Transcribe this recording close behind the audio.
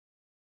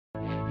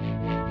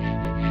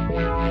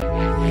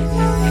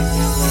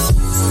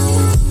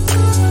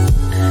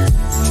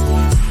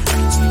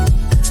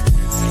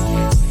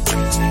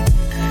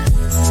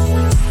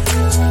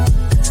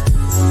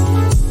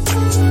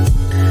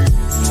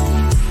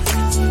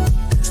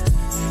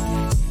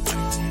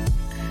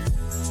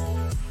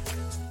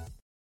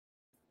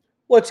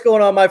What's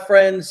going on, my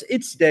friends?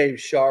 It's Dave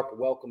Sharpe.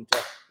 Welcome to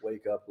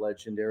Wake Up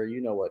Legendary.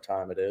 You know what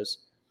time it is.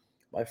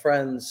 My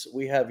friends,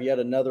 we have yet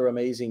another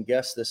amazing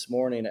guest this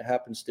morning. It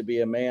happens to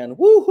be a man,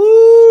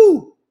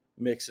 woohoo,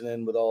 mixing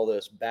in with all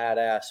this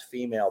badass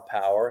female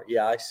power.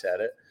 Yeah, I said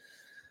it.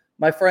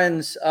 My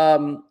friends,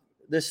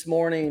 this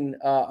morning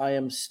I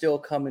am still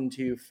coming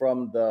to you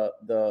from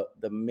the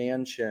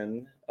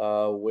mansion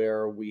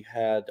where we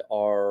had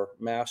our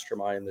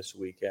mastermind this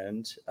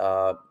weekend.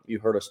 You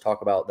heard us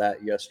talk about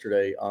that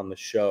yesterday on the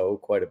show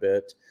quite a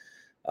bit.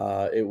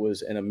 It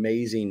was an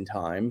amazing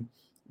time.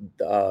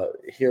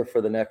 Here for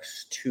the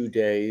next 2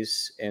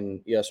 days, and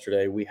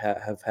yesterday we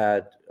have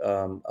had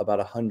about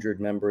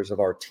 100 members of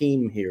our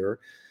team here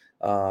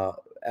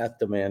at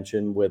the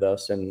mansion with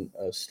us, and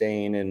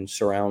staying in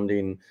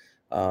surrounding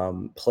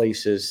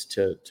places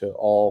to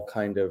all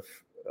kind of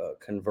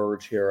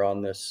converge here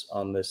on this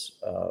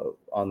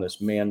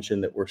mansion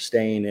that we're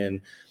staying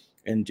in,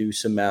 and do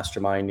some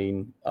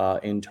masterminding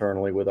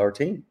internally with our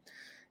team.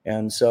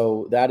 And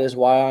so that is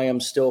why I am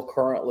still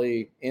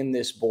currently in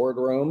this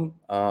boardroom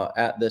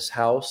at this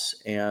house,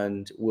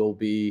 and will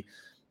be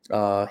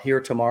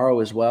here tomorrow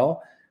as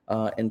well,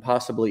 and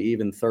possibly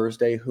even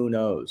Thursday. Who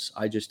knows?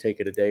 I just take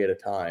it a day at a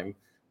time.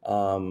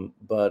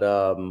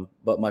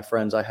 But my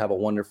friends, I have a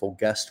wonderful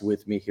guest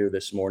with me here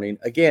this morning.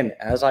 Again,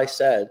 as I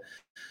said,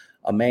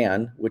 a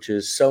man, which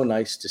is so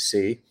nice to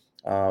see.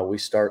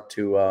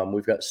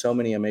 We've got so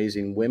many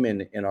amazing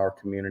women in our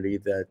community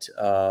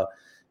that,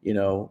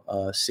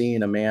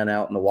 seeing a man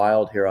out in the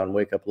wild here on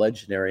Wake Up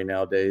Legendary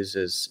nowadays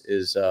it's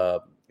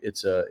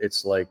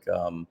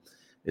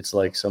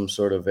like some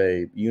sort of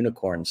a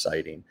unicorn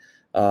sighting.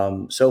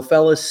 So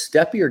fellas,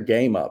 step your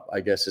game up, I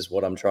guess is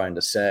what I'm trying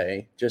to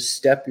say. Just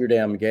step your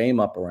damn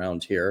game up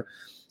around here.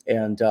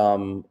 And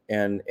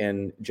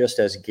just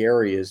as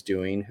Gary is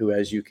doing, who,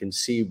 as you can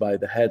see by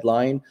the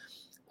headline,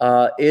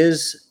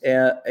 is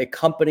a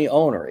company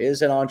owner,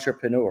 is an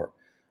entrepreneur,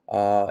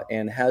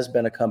 and has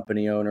been a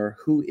company owner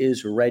who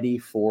is ready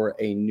for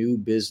a new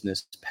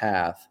business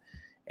path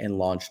and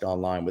launched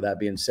online. With that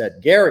being said,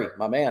 Gary,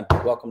 my man,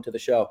 welcome to the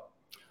show.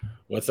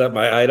 What's up,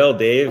 my idol,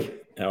 Dave?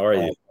 How are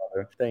you?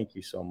 Thank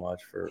you so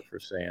much for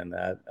saying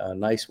that.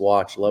 Nice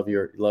watch. Love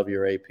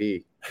your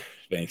AP.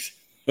 Thanks.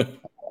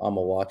 I'm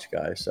a watch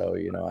guy, so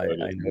I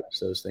notice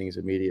those things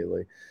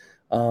immediately.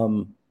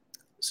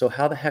 So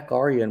how the heck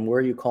are you, and where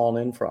are you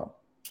calling in from?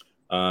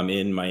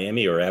 In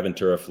Miami, or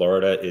Aventura,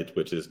 Florida,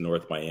 which is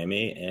North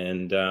Miami,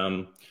 and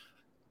I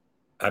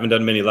haven't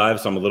done many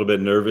lives, so I'm a little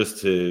bit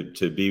nervous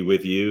to be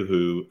with you,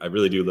 who I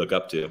really do look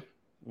up to.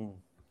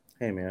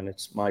 Hey man,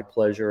 it's my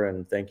pleasure,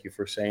 and thank you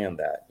for saying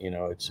that.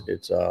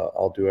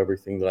 I'll do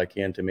everything that I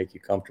can to make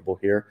you comfortable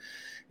here,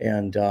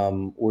 and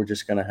we're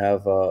just going to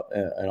have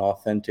an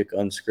authentic,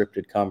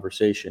 unscripted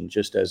conversation,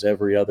 just as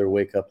every other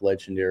Wake Up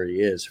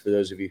Legendary is. For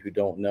those of you who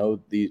don't know,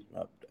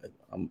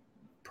 I'm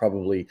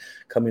probably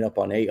coming up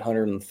on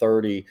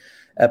 830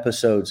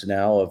 episodes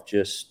now of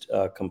just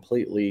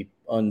completely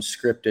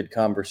unscripted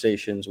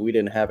conversations. We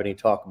didn't have any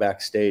talk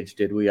backstage,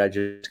 did we? I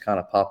just kind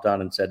of popped on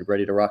and said,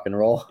 ready to rock and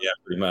roll. Yeah,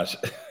 pretty much.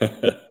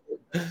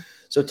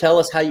 So tell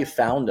us how you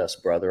found us,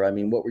 brother. I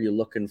mean, what were you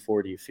looking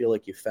for? Do you feel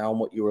like you found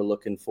what you were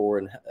looking for?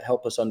 And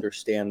help us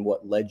understand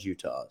what led you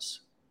to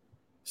us.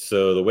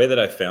 So the way that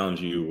I found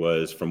you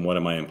was from one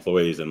of my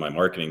employees in my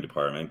marketing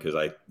department, because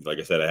like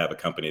I said, I have a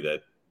company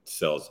that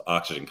sells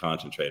oxygen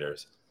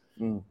concentrators.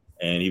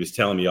 And he was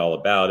telling me all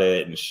about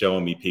it and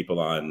showing me people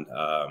on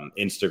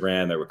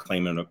Instagram that were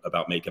claiming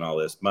about making all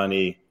this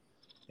money.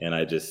 And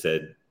I just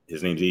said,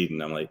 his name's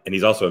Eden. I'm like, and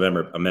he's also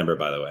a member,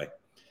 by the way.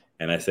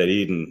 And I said,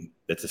 Eden,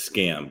 it's a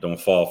scam. Don't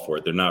fall for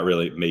it. They're not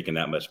really making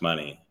that much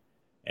money.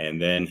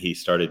 And then he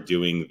started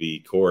doing the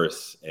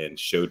course and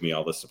showed me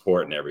all the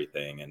support and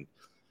everything, and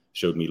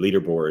showed me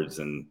leaderboards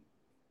and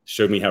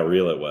showed me how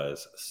real it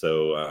was.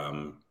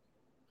 So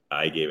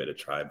I gave it a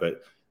try.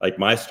 But like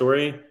my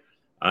story,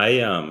 I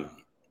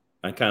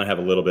kind of have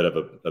a little bit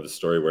of a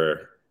story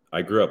where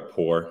I grew up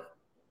poor.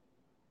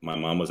 My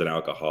mom was an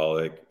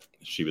alcoholic.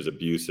 She was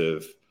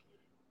abusive.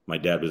 My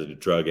dad was a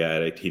drug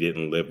addict. He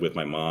didn't live with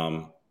my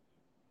mom.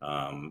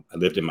 I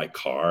lived in my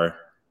car.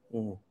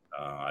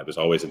 I was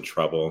always in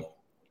trouble.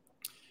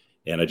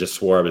 And I just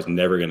swore I was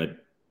never going to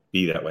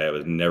be that way. I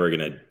was never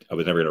going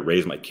to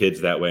raise my kids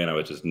that way. And I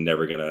was just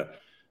never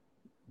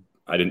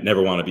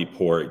want to be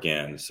poor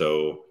again.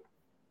 So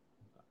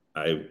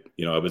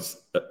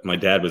my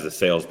dad was a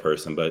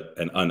salesperson, but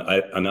an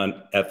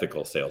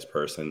unethical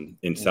salesperson.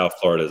 In South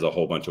Florida, there's a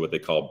whole bunch of what they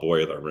call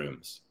boiler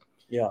rooms.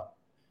 Yeah.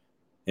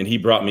 And he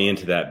brought me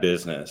into that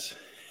business.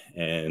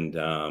 And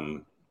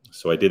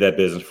so I did that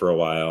business for a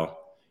while,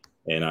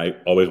 and I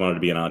always wanted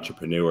to be an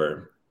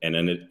entrepreneur. And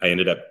then I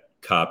ended up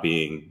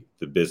copying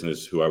the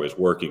business who I was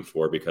working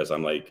for, because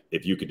I'm like,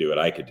 if you could do it,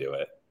 I could do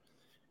it.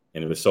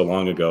 And it was so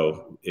long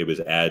ago, it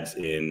was ads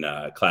in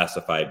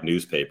classified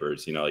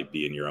newspapers, like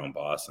being your own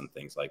boss and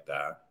things like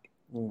that.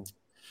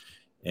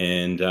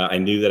 And I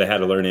knew that I had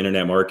to learn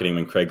internet marketing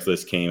when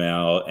Craigslist came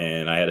out,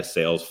 and I had a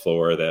sales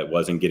floor that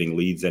wasn't getting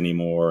leads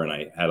anymore, and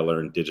I had to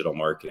learn digital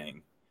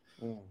marketing.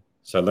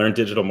 So I learned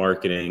digital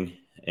marketing,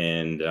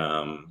 and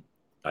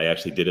I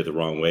actually did it the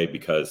wrong way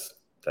because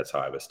that's how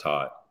I was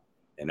taught.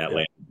 And that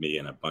landed me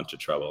in a bunch of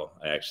trouble.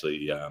 I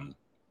actually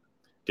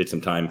did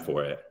some time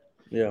for it.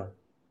 Yeah.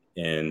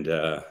 And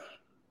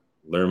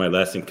learned my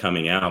lesson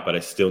coming out, but I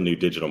still knew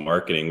digital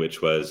marketing,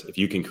 which was if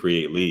you can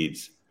create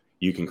leads,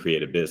 you can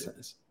create a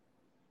business.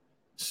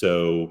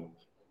 So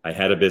I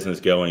had a business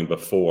going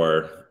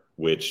before,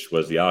 which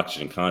was the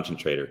oxygen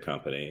concentrator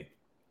company.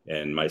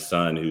 And my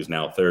son, who's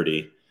now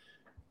 30,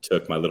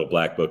 took my little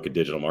black book of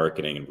digital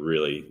marketing and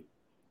really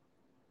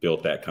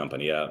built that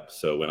company up.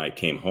 So when I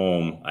came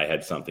home, I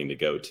had something to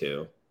go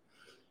to.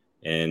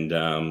 And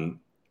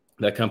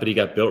that company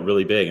got built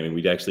really big. I mean,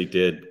 we actually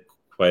did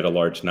quite a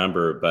large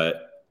number,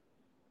 but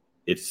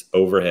it's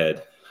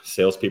overhead.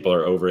 Salespeople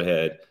are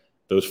overhead.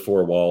 Those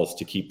four walls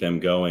to keep them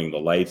going, the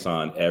lights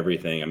on,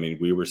 everything. I mean,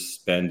 we were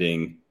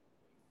spending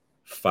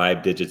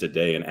 5 digits a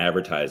day in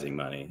advertising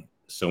money.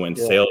 So when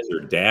sales are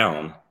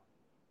down,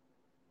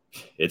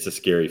 it's a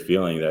scary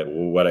feeling that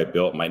what I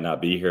built might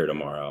not be here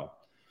tomorrow.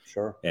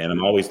 Sure. And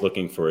I'm always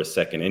looking for a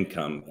second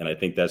income. And I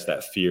think that's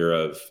that fear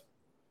of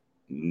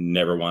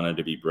never wanted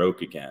to be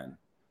broke again.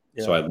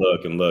 Yeah. So I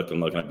look and look and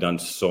look. And I've done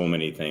so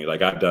many things.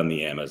 Like I've done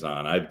the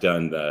Amazon. I've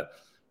done the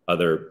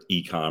other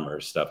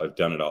e-commerce stuff. I've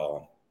done it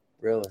all.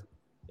 Really?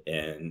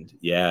 And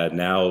yeah,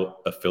 now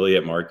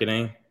affiliate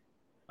marketing.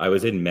 I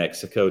was in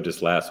Mexico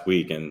just last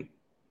week and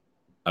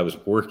I was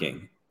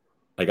working.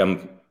 Like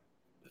I'm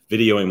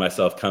videoing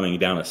myself coming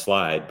down a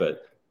slide,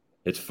 but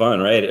it's fun,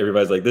 right?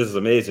 Everybody's like, this is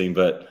amazing,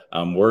 but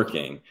I'm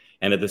working.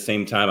 And at the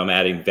same time, I'm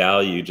adding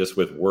value just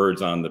with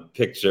words on the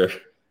picture.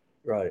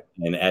 Right.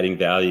 And adding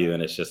value.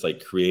 And it's just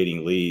like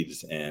creating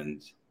leads.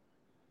 And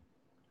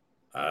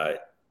I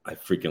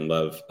freaking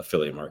love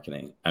affiliate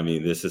marketing. I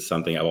mean, this is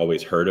something I've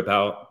always heard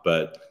about,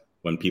 but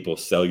when people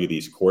sell you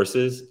these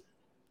courses,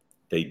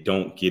 they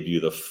don't give you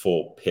the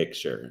full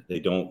picture. They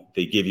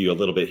give you a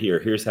little bit here.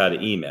 Here's how to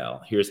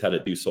email. Here's how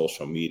to do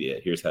social media.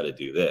 Here's how to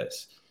do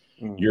this.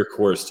 Your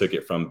course took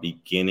it from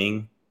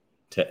beginning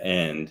to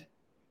end.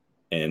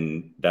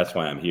 And that's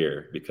why I'm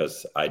here,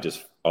 because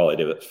all I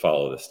did was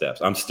follow the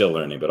steps. I'm still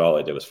learning, but all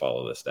I did was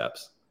follow the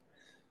steps.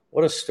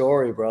 What a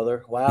story,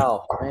 brother.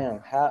 Wow,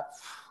 man.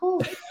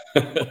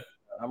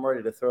 I'm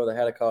ready to throw the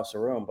hat across the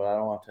room, but I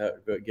don't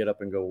have to get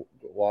up and go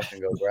walk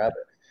and go grab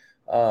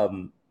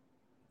it.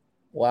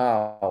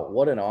 Wow,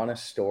 what an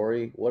honest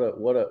story. What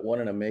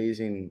an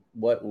amazing,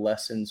 what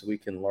lessons we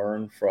can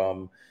learn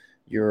from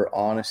your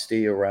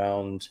honesty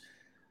around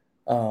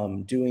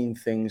doing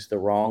things the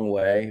wrong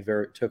way.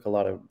 Took a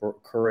lot of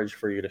courage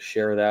for you to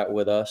share that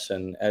with us.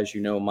 And as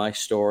you know, my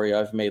story,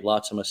 I've made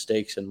lots of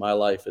mistakes in my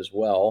life as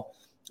well.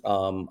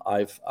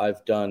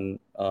 I've done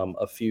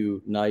a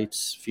few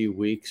nights, few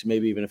weeks,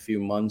 maybe even a few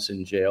months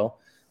in jail.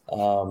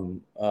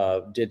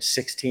 Did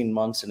 16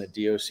 months in a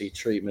DOC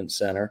treatment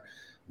center.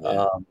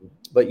 Yeah.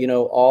 But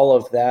all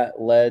of that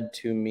led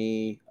to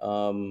me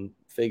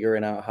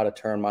figuring out how to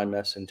turn my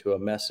mess into a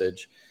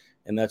message.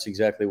 And that's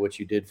exactly what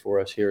you did for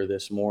us here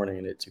this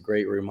morning. It's a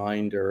great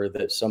reminder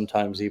that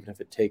sometimes, even if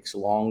it takes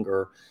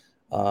longer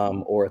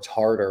or it's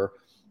harder,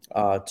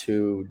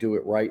 to do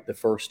it right the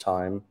first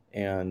time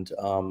and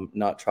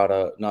not try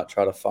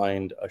to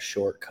find a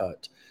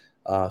shortcut.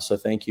 So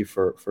thank you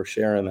for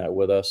sharing that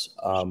with us.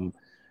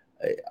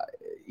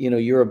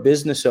 You're a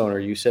business owner.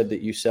 You said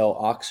that you sell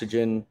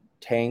oxygen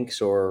tanks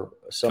or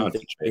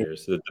something.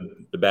 Concentrators,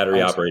 the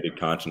battery operated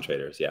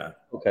concentrators. Yeah.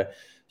 Okay.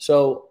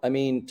 So, I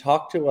mean,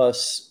 talk to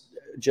us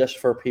just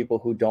for people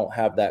who don't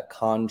have that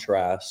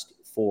contrast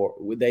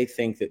they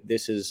think that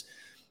this is,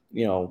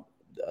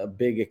 a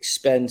big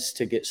expense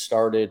to get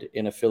started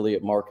in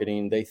affiliate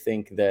marketing. They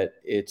think that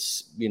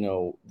it's,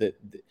 that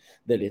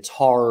it's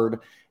hard,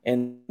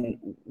 and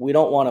we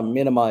don't want to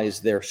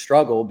minimize their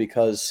struggle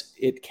because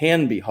it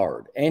can be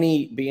hard.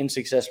 Being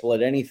successful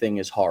at anything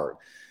is hard.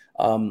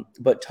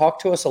 But talk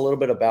to us a little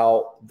bit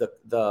about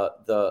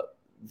the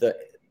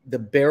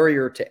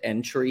barrier to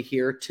entry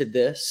here to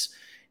this,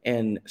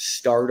 and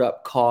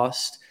startup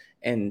cost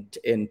and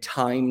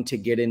time to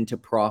get into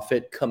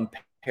profit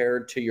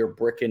compared to your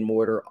brick and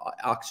mortar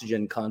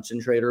oxygen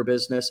concentrator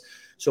business,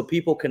 so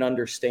people can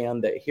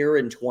understand that here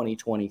in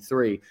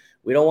 2023,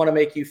 we don't want to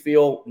make you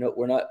feel, no,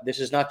 we're not, this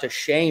is not to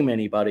shame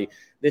anybody.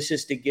 This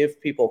is to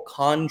give people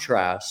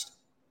contrast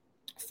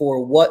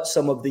for what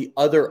some of the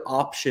other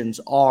options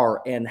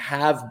are and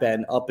have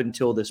been up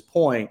until this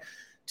point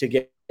to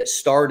get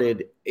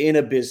started in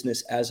a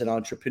business as an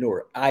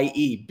entrepreneur,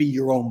 i.e. be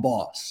your own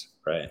boss.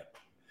 Right.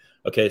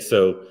 Okay.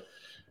 So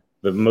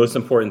the most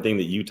important thing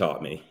that you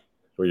taught me,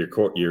 or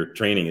your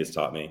training has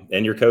taught me,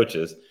 and your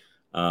coaches,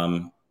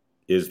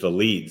 is the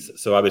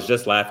leads. So I was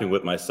just laughing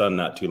with my son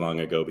not too long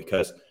ago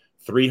because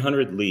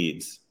 300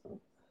 leads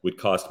would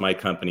cost my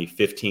company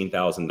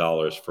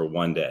 $15,000 for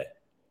one day.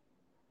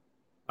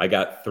 I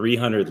got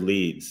 300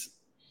 leads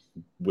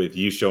with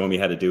you showing me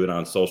how to do it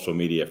on social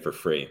media for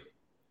free.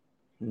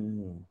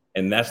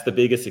 And that's the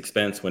biggest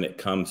expense when it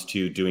comes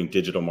to doing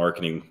digital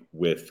marketing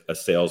with a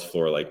sales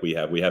floor like we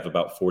have. We have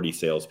about 40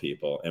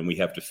 salespeople, and we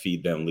have to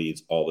feed them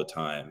leads all the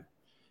time.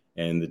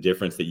 And the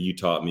difference that you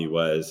taught me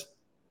was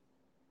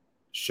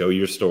show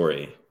your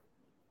story,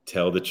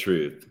 tell the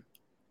truth,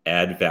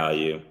 add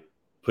value,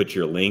 put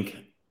your link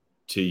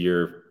to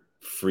your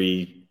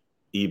free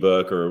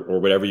ebook or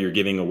whatever you're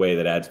giving away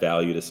that adds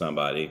value to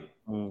somebody,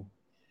 and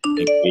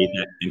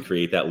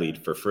create that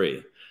lead for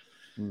free.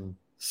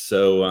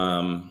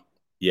 So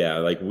yeah,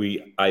 like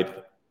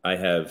I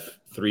have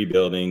 3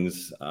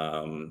 buildings.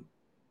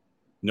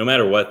 No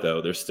matter what,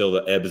 though, there's still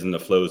the ebbs and the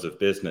flows of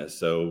business.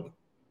 So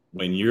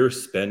when you're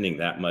spending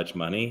that much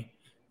money,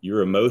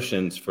 your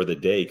emotions for the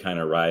day kind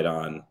of ride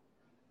on,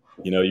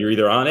 you're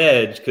either on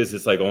edge because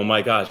it's like, oh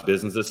my gosh,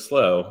 business is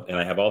slow and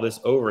I have all this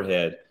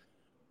overhead,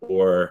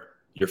 or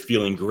you're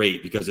feeling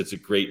great because it's a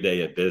great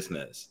day at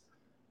business.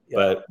 Yeah.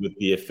 But with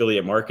the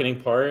affiliate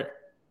marketing part,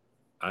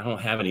 I don't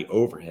have any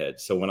overhead.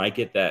 So when I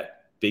get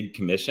that big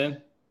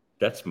commission,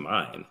 that's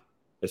mine.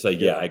 It's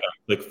like, yeah, I got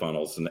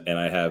ClickFunnels and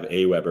I have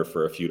Aweber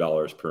for a few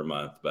dollars per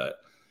month. But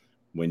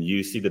when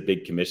you see the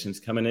big commissions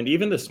coming in,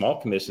 even the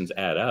small commissions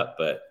add up,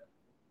 but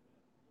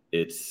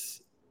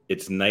it's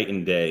night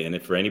and day. And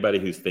if for anybody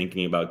who's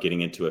thinking about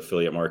getting into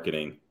affiliate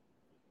marketing,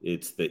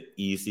 it's the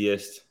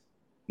easiest.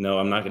 No,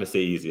 I'm not going to say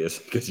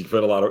easiest because you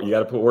got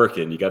to put work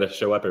in, you got to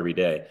show up every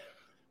day,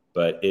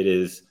 but it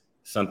is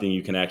something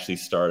you can actually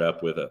start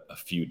up with a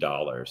few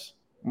dollars.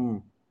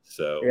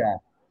 So yeah,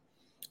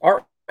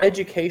 our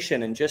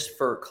education, and just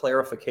for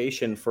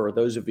clarification for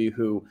those of you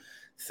who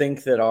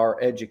think that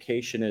our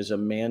education is a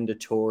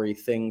mandatory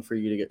thing for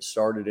you to get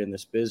started in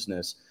this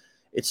business,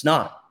 it's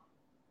not.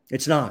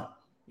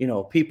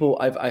 People,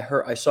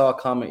 I saw a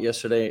comment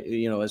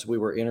yesterday, as we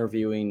were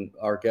interviewing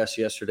our guest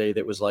yesterday,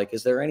 that was like,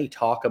 is there any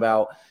talk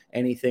about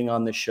anything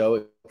on the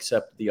show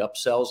except the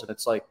upsells? And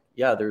it's like,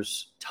 yeah,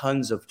 there's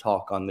tons of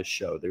talk on this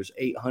show. There's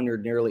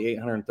nearly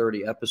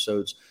 830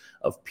 episodes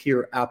of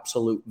pure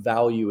absolute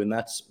value. And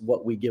that's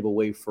what we give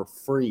away for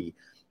free.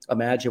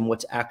 Imagine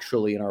what's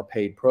actually in our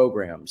paid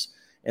programs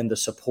and the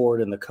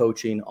support and the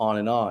coaching on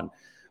and on.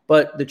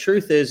 But the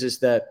truth is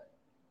that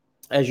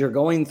as you're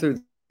going through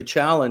the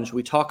challenge,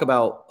 we talk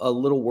about a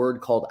little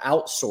word called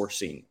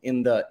outsourcing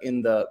in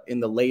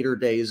the later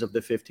days of the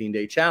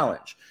 15-day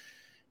challenge.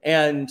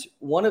 And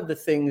one of the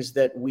things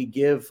that we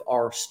give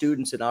our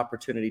students an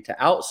opportunity to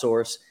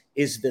outsource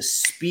is the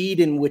speed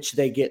in which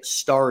they get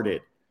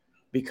started.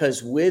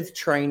 Because with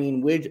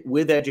training,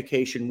 with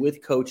education,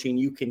 with coaching,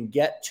 you can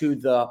get to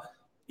the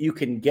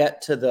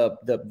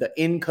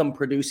income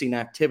producing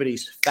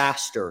activities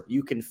faster.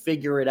 You can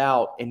figure it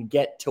out and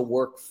get to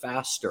work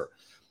faster.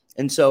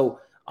 And so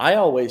I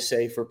always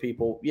say for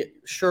people,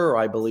 sure,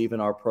 I believe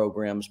in our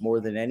programs more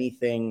than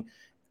anything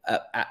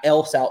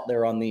else out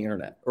there on the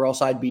internet, or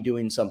else I'd be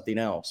doing something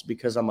else,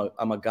 because I'm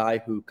a guy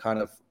who kind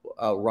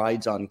of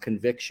rides on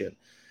conviction.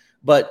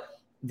 But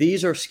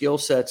these are skill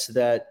sets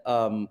that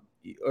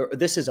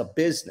this is a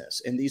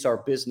business, and these are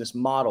business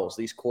models,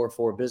 these core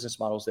 4 business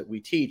models that we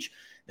teach,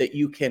 that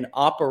you can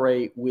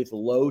operate with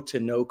low to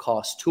no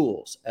cost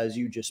tools, as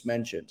you just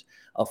mentioned,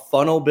 a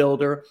funnel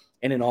builder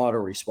and an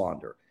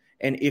autoresponder.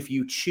 And if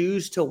you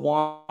choose to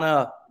want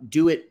to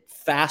do it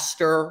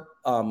faster,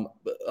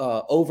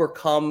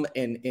 overcome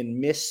and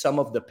miss some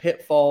of the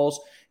pitfalls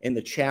and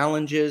the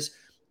challenges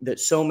that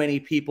so many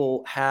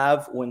people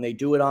have when they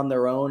do it on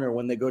their own, or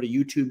when they go to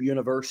YouTube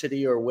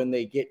University, or when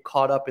they get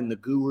caught up in the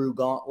guru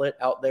gauntlet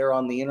out there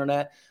on the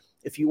internet.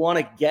 If you want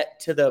to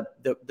get to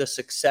the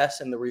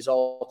success and the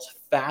results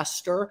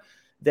faster,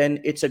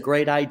 then it's a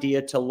great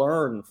idea to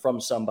learn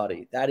from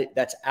somebody.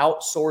 That's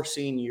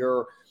outsourcing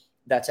your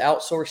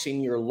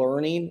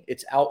learning.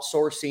 It's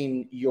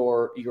outsourcing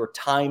your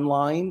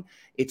timeline.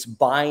 It's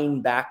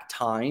buying back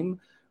time,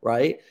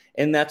 right?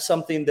 And that's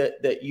something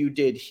that you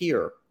did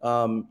here.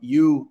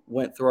 You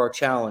went through our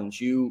challenge.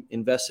 You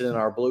invested in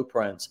our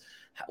blueprints.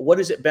 What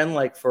has it been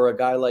like for a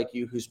guy like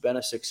you, who's been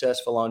a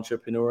successful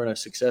entrepreneur and a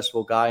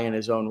successful guy in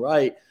his own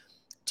right,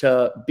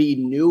 to be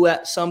new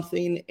at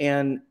something?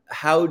 And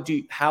how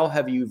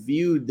have you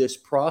viewed this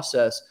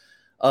process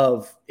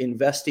of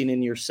investing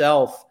in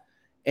yourself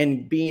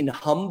and being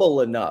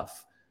humble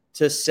enough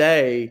to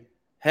say,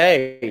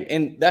 hey,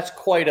 and that's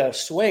quite a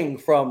swing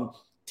from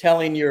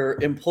telling your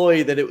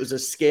employee that it was a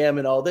scam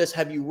and all this.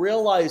 Have you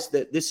realized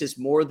that this is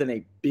more than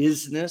a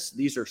business?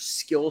 These are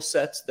skill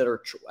sets that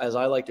are, as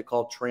I like to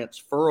call,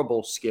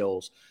 transferable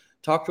skills.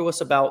 Talk to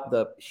us about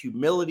the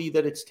humility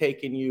that it's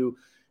taken you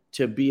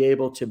to be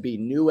able to be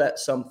new at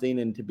something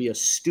and to be a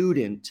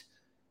student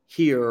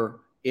here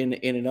in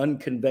an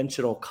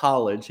unconventional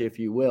college, if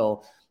you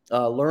will,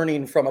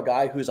 learning from a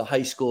guy who's a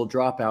high school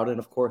dropout, and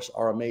of course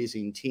our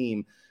amazing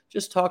team.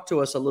 Just talk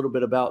to us a little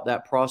bit about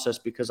that process,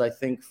 because I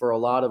think for a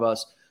lot of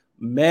us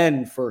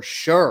men, for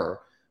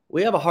sure,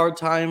 we have a hard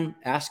time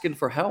asking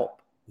for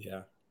help.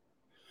 Yeah.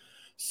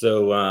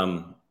 So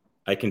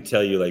I can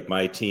tell you, like,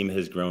 my team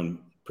has grown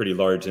pretty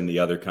large in the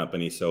other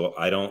company. So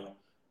I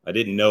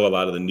didn't know a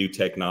lot of the new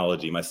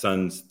technology. My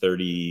son's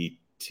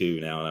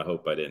 32 now,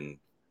 and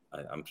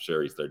I'm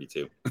sure he's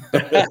 32.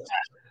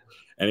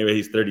 Anyway,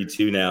 he's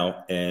 32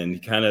 now, and he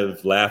kind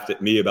of laughed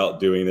at me about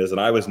doing this.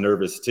 And I was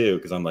nervous too,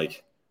 because I'm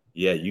like,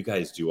 yeah, you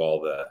guys do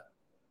all the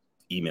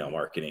email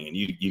marketing and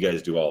you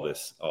guys do all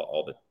this,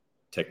 all the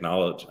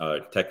technology.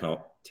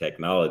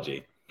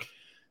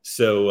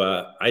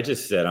 So I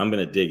just said, I'm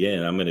going to dig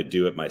in. I'm going to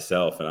do it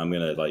myself. And I'm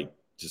going to like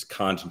just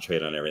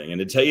concentrate on everything. And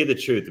to tell you the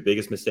truth, the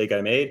biggest mistake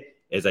I made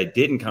is I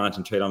didn't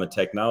concentrate on the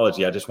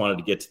technology. I just wanted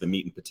to get to the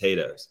meat and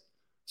potatoes.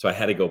 So I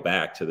had to go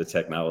back to the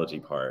technology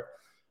part.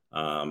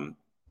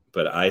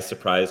 But I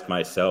surprised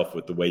myself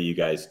with the way you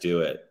guys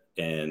do it.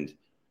 And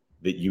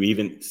that you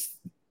even,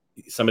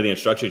 some of the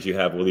instructors you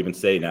have will even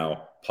say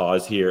now,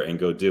 pause here and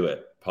go do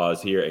it.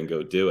 Pause here and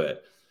go do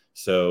it.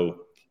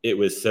 So it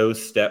was so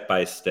step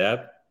by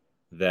step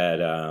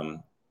that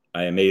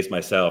I amazed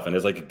myself. And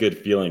it's like a good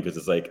feeling because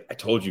it's like, I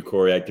told you,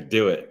 Corey, I could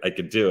do it. I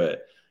could do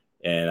it.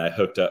 And I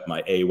hooked up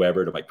my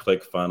Aweber to my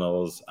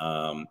ClickFunnels.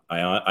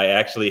 I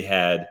actually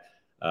had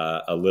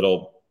a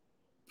little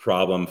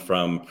problem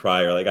from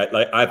prior.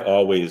 I've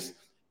always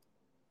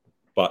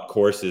bought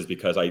courses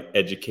because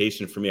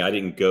education for me, I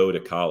didn't go to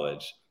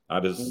college. I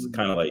was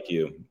kind of like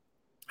you.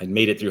 I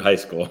made it through high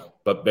school,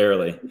 but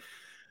barely.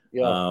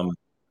 Yeah.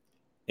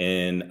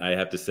 And I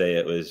have to say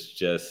it was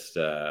just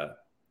okay.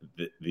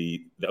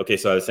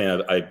 So I was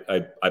saying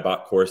I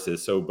bought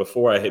courses. So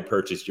before I had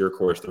purchased your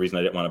course, the reason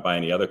I didn't want to buy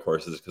any other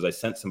courses is because I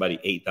sent somebody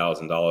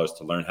 $8,000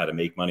 to learn how to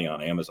make money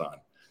on Amazon.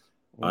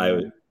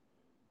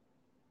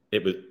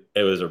 It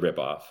was a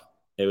ripoff.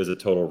 It was a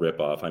total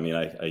ripoff. I mean,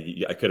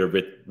 I could have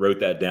wrote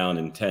that down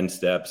in 10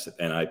 steps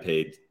and I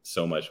paid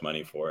so much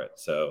money for it.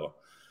 So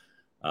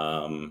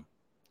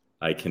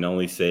I can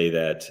only say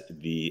that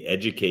the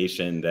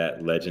education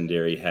that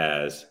Legendary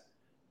has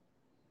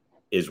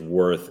is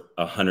worth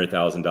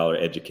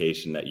 $100,000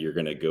 education that you're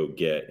going to go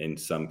get in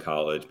some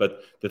college.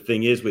 But the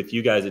thing is with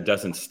you guys, it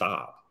doesn't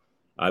stop.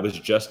 I was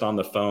just on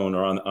the phone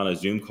or on a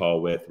Zoom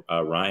call with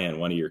Ryan,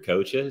 one of your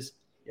coaches.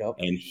 Yep.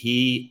 And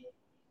he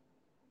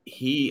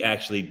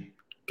actually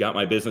got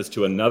my business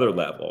to another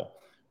level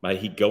by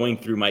going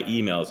through my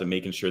emails and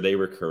making sure they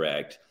were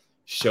correct,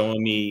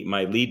 showing me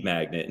my lead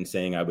magnet and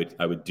saying I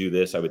would do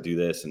this, I would do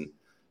this. And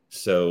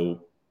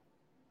so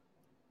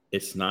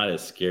it's not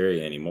as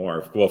scary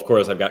anymore. Well, of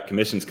course, I've got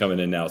commissions coming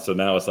in now. So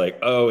now it's like,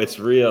 oh, it's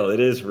real.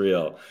 It is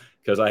real.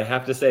 Because I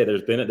have to say,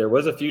 there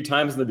was a few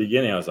times in the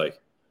beginning I was like,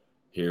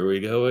 here we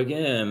go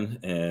again.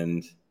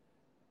 And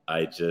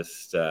I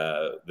just,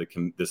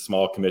 the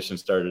small commission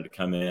started to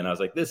come in. I was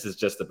like, this is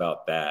just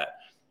about that.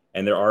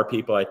 And there are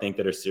people I think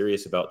that are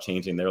serious about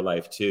changing their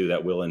life too,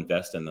 that will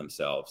invest in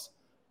themselves.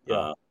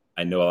 Yeah.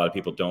 I know a lot of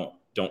people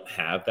don't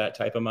have that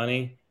type of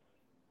money,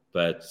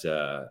 but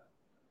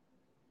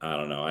I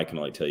don't know. I can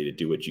only tell you to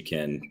do what you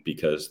can,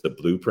 because the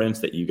blueprints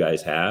that you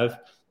guys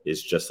have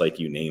is just like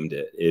you named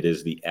it. It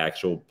is the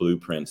actual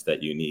blueprints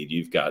that you need.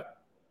 You've got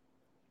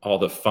all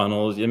the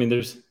funnels. I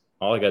mean,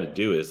 all I got to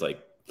do is like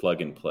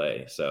plug and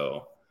play.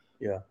 So,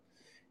 yeah.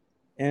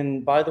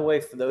 And by the way,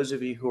 for those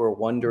of you who are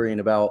wondering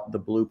about the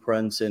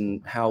blueprints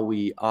and how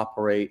we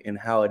operate and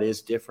how it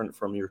is different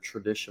from your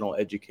traditional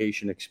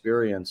education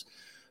experience,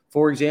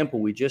 for example,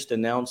 we just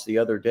announced the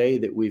other day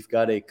that we've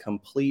got a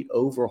complete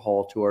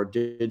overhaul to our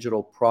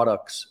digital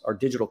products, our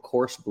digital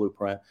course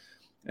blueprint,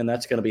 and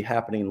that's going to be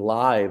happening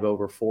live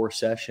over 4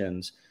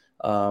 sessions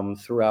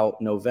throughout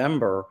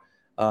November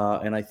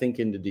and I think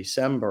into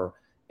December.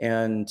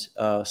 And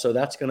so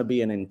that's going to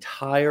be an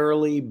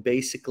entirely,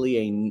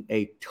 basically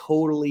a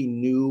totally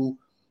new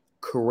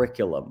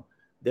curriculum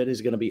that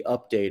is going to be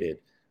updated.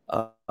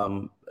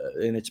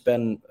 And it's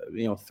been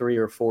 3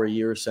 or 4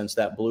 years since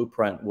that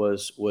blueprint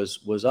was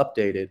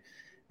updated,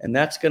 and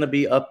that's going to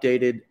be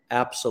updated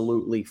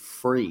absolutely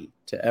free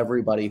to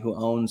everybody who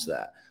owns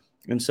that.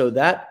 And so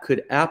that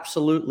could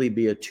absolutely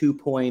be a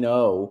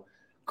 2.0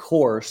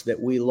 course that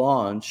we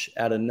launch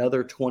at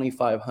another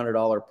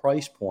 $2,500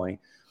 price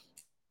point.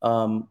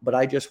 But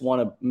I just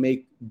want to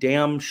make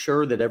damn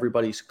sure that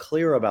everybody's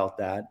clear about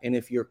that. And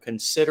if you're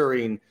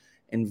considering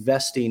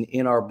investing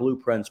in our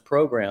Blueprints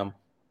program,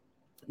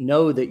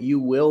 know that you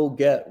will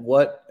get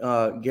what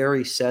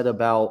Gary said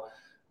about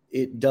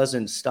it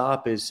doesn't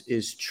stop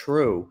is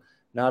true.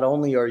 Not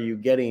only are you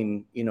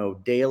getting,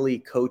 daily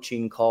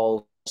coaching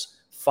calls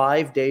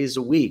 5 days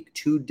a week,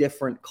 2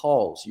 different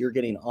calls, you're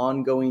getting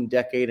ongoing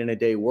decade in a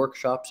day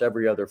workshops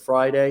every other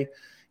Friday.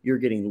 You're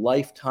getting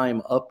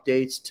lifetime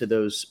updates to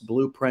those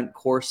blueprint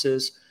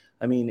courses.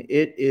 I mean,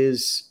 it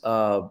is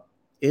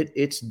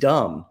it's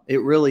dumb.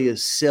 It really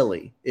is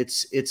silly.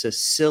 It's a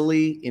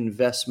silly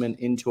investment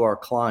into our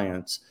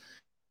clients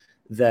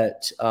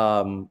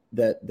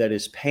that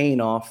is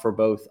paying off for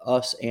both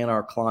us and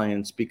our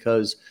clients,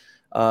 because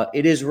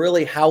it is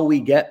really how we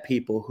get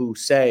people who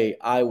say,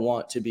 I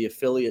want to be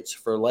affiliates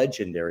for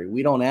Legendary.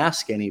 We don't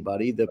ask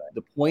anybody. The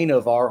point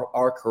of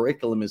our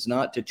curriculum is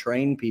not to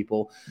train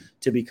people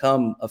to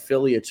become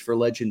affiliates for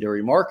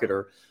Legendary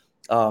Marketer.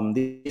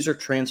 These are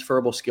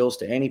transferable skills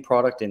to any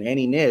product in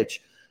any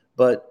niche.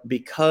 But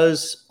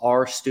because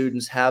our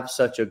students have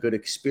such a good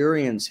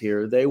experience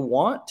here, they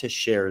want to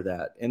share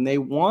that, and they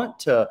want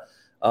to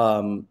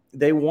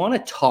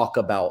talk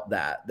about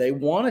that. They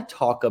want to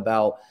talk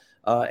about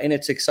And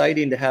it's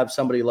exciting to have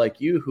somebody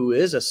like you who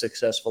is a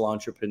successful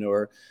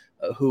entrepreneur,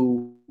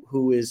 who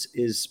is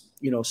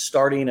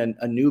starting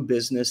a new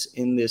business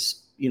in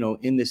this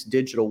in this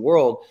digital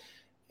world.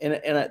 And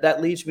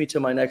that leads me to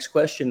my next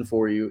question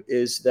for you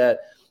is that,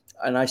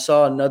 and I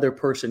saw another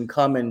person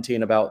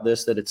commenting about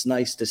this, that it's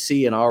nice to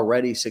see an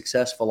already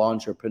successful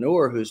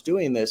entrepreneur who's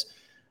doing this,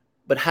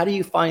 but how do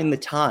you find the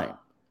time?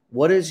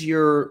 What is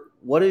your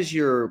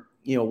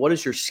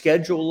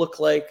schedule look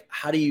like?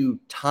 How do you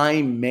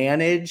time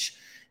manage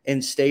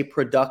and stay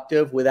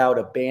productive without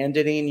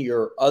abandoning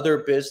your other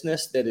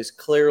business that is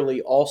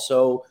clearly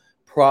also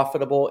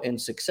profitable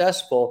and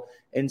successful,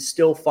 and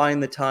still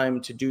find the time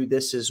to do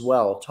this as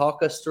well?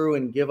 Talk us through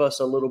and give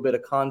us a little bit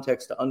of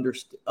context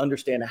to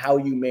understand how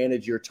you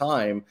manage your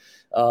time.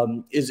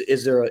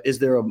 Is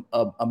there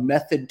a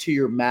method to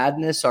your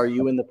madness? Are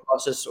you in the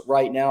process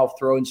right now of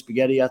throwing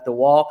spaghetti at the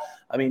wall?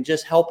 I mean,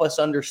 just help us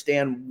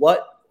understand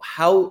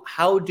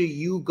how do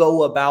you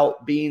go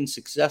about being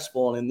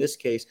successful, and in this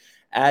case,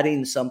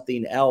 adding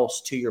something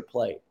else to your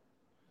plate?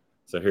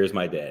 So here's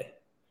my day.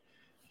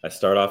 I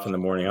start off in the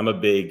morning. I'm a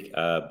big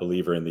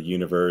believer in the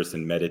universe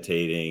and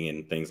meditating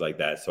and things like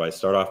that. So I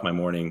start off my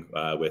morning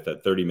with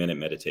a 30-minute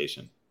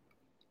meditation.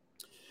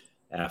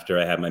 After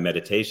I have my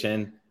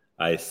meditation,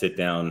 I sit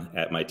down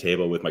at my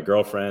table with my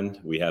girlfriend.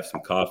 We have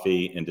some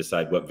coffee and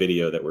decide what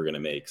video that we're going to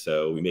make.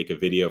 So we make a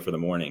video for the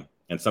morning.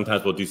 And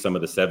sometimes we'll do some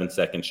of the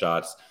 7-second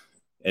shots,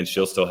 and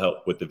she'll still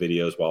help with the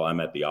videos while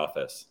I'm at the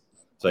office.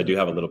 So I do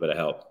have a little bit of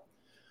help.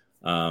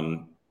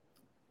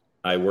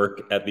 I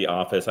work at the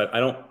office.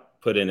 I don't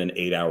put in an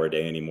 8-hour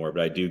day anymore,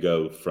 but I do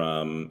go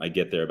I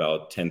get there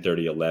about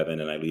 10:30, 11,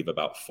 and I leave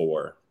about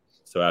 4.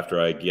 So after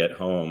I get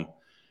home,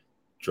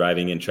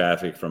 driving in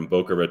traffic from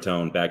Boca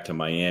Raton back to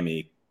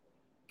Miami,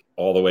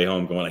 all the way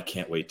home going, I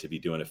can't wait to be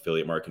doing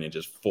affiliate marketing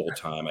just full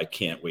time. I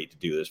can't wait to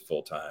do this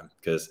full time,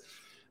 because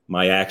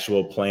my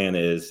actual plan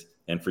is,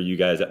 and for you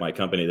guys at my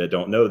company that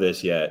don't know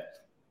this yet,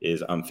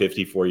 is I'm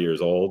 54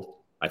 years old.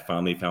 I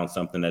finally found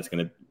something that's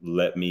going to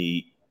let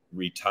me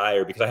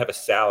retire, because I have a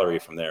salary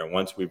from there.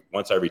 Once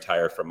I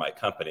retire from my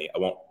company, I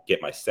won't get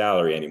my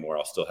salary anymore.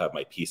 I'll still have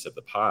my piece of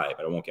the pie,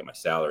 but I won't get my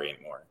salary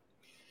anymore.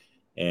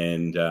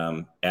 And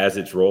as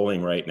it's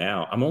rolling right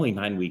now, I'm only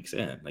 9 weeks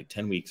in, like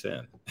 10 weeks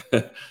in.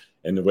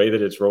 And the way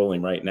that it's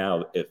rolling right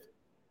now,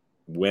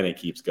 when it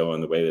keeps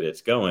going the way that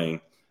it's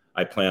going,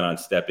 I plan on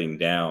stepping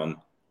down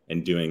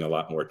and doing a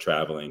lot more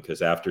traveling.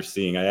 Because after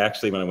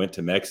when I went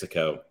to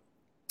Mexico,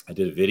 I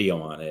did a video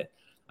on it.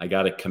 I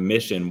got a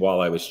commission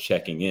while I was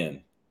checking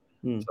in.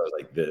 So I was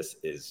like, this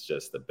is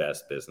just the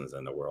best business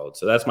in the world.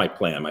 So that's my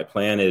plan. My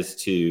plan is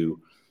to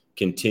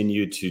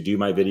continue to do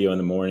my video in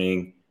the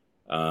morning.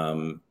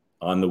 On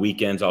the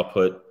weekends, I'll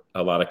put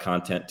a lot of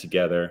content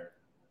together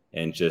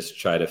and just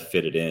try to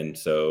fit it in.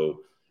 So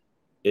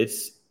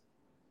it's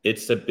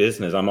a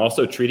business. I'm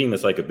also treating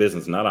this like a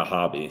business, not a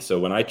hobby.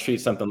 So when I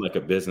treat something like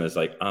a business,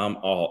 like I'm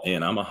all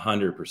in, I'm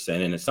 100%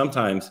 in. And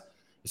sometimes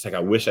it's like, I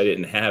wish I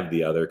didn't have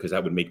the other, because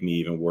that would make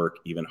me work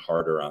even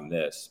harder on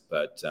this.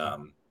 But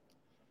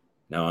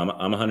no,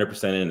 I'm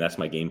 100% in. That's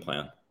my game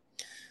plan.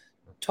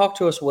 Talk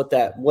to us what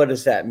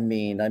does that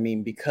mean? I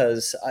mean,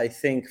 because I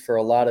think for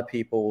a lot of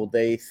people,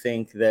 they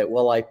think that,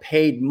 well, I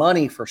paid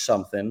money for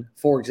something.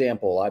 For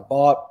example, I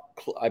bought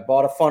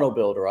a funnel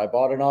builder. I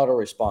bought an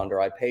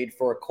autoresponder. I paid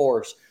for a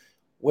course.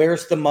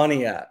 Where's the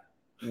money at?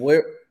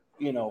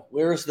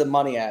 Where's the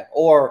money at?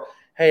 Or,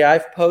 hey,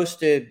 I've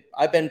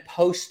been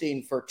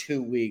posting for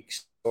 2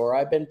 weeks, or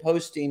I've been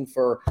posting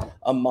for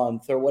a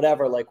month, or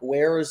whatever. Like,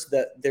 there's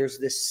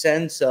this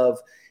sense of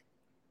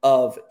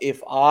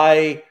if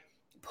I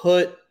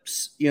put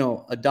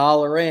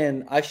 $1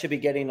 in, I should be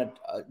getting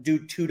do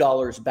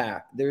 $2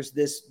 back. There's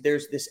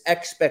this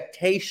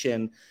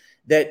expectation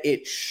that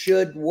it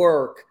should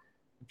work.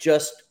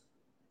 Just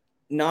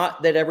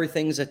not that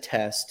everything's a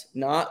test,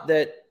 not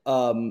that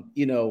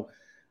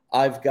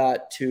I've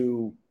got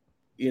to,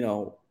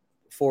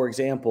 for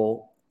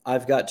example,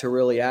 I've got to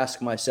really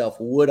ask myself,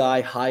 would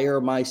I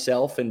hire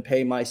myself and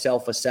pay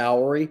myself a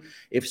salary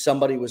if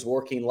somebody was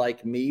working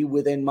like me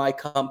within my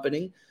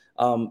company?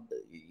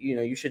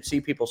 You should see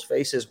people's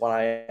faces when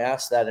I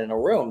ask that in a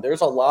room.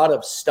 There's a lot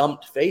of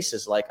stumped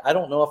faces. Like, I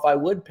don't know if I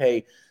would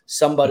pay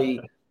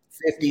somebody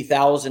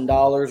 $50,000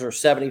 or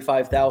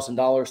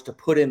 $75,000 to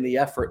put in the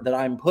effort that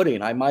I'm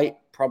putting. I might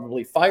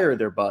probably fire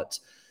their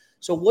butts.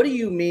 So what do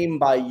you mean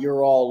by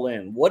you're all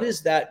in? What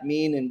does that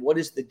mean? And what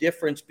is the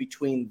difference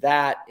between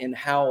that and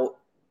how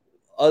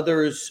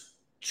others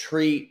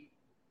treat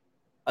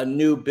a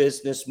new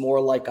business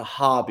more like a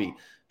hobby?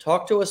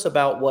 Talk to us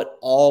about what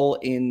all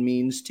in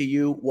means to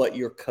you, what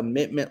your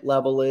commitment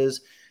level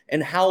is,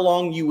 and how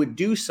long you would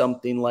do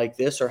something like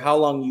this, or how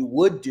long you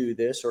would do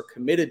this or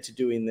committed to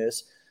doing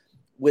this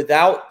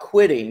without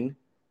quitting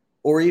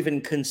or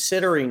even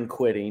considering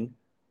quitting,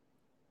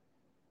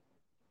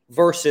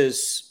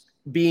 versus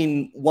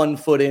being 1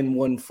 foot in,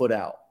 1 foot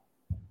out.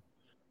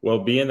 Well,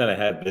 being that I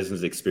have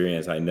business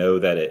experience, I know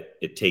that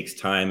it takes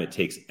time, it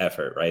takes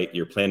effort, right?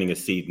 You're planting a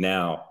seed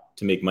now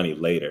to make money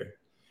later.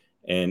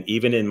 And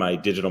even in my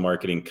digital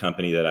marketing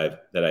company that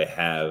I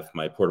have,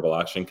 my portable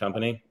auction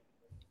company,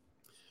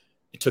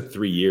 it took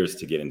 3 years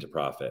to get into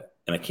profit.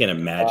 And I can't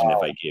imagine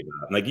if I gave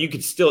up. Like you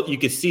could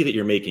see that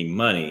you're making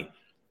money,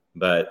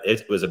 but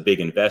it was a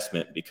big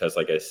investment because,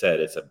 like I said,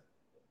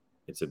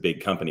 it's a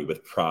big company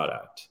with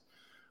product.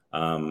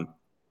 I'm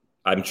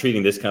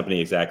treating this company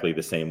exactly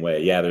the same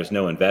way. Yeah, there's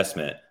no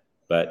investment,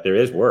 but there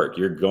is work.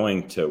 You're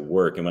going to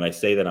work. And when I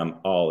say that I'm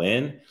all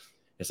in,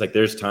 it's like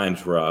there's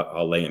times where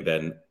I'll lay in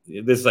bed. And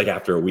this is like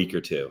after a week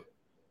or two.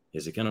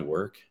 Is it going to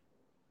work?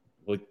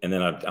 And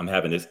then I'm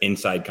having this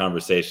inside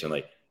conversation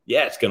like,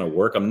 yeah, it's going to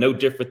work. I'm no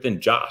different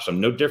than Josh. I'm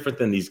no different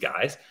than these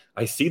guys.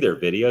 I see their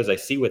videos. I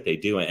see what they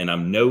do. And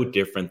I'm no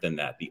different than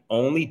that. The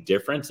only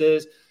difference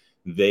is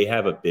they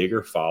have a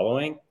bigger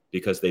following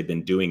because they've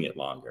been doing it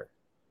longer.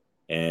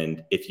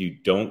 And if you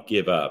don't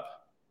give up,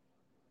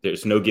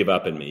 there's no give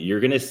up in me.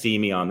 You're going to see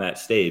me on that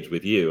stage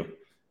with you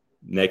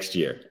next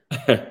year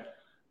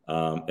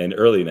and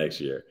early next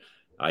year.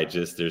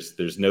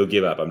 There's no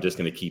give up. I'm just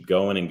going to keep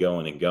going and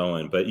going and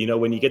going. But,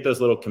 when you get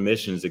those little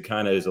commissions, it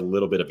kind of is a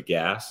little bit of a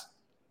gas.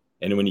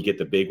 And when you get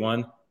the big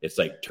one, it's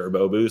like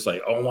turbo boost,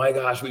 like, oh my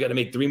gosh, we got to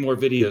make 3 more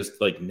videos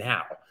like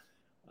now.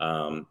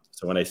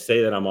 So when I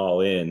say that I'm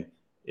all in,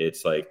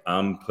 it's like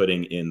I'm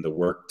putting in the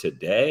work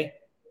today.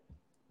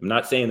 I'm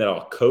not saying that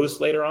I'll coast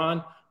later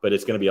on, but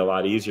it's going to be a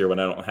lot easier when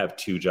I don't have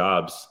 2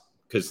 jobs.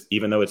 Because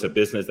even though it's a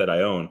business that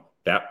I own,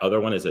 that other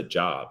one is a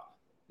job.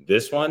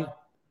 This one,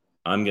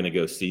 I'm going to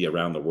go see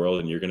around the world,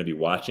 and you're going to be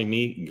watching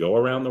me go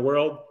around the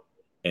world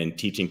and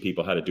teaching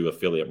people how to do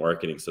affiliate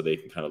marketing so they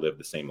can kind of live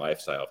the same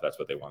lifestyle if that's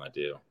what they want to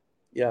do.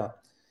 Yeah.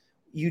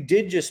 You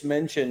did just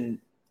mention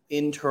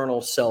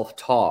internal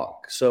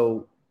self-talk.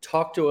 So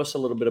talk to us a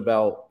little bit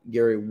about,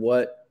 Gary,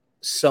 what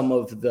some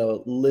of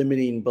the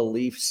limiting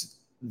beliefs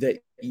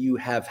that you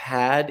have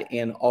had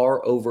and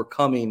are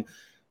overcoming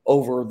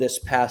over this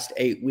past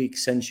 8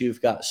 weeks since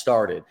you've got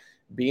started.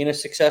 Being a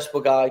successful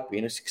guy,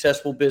 being a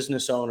successful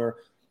business owner,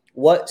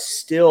 what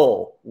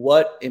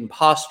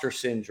imposter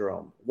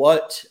syndrome,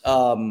 what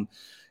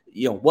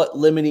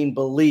limiting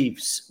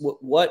beliefs,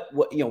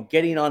 what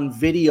getting on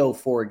video,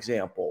 for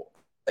example,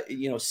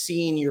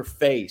 seeing your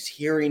face,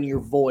 hearing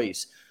your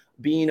voice,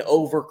 being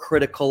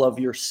overcritical of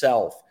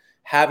yourself,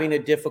 having a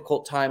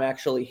difficult time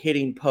actually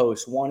hitting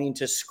post, wanting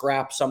to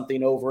scrap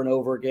something over and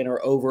over again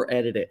or over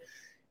edit it.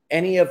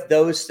 Any of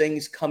those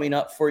things coming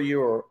up for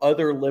you or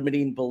other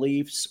limiting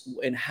beliefs,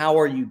 and how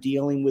are you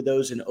dealing with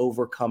those and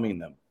overcoming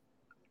them?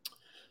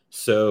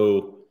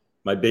 So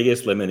my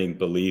biggest limiting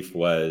belief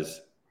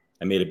was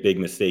I made a big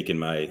mistake in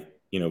my,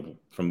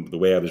 from the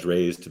way I was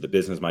raised to the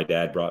business my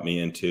dad brought me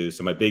into.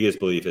 So my biggest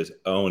belief is,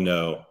 oh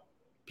no,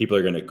 people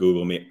are going to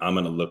Google me. I'm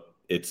going to look,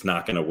 it's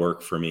not going to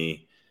work for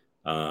me.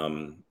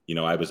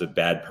 I was a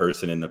bad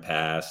person in the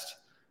past,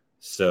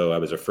 so I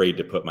was afraid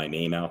to put my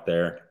name out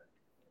there.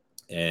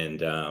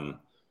 And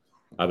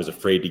I was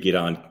afraid to get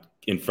on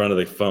in front of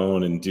the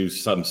phone and do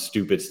some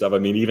stupid stuff. I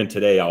mean, even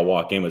today I'll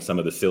walk in with some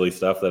of the silly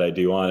stuff that I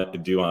do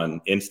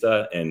on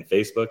Insta and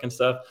Facebook and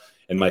stuff.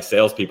 And my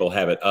salespeople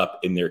have it up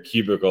in their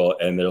cubicle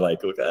and they're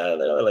like,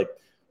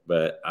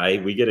 but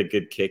we get a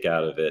good kick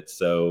out of it.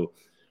 So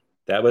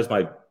that was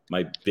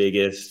my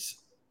biggest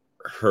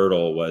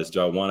hurdle was,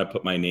 do I want to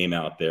put my name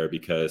out there?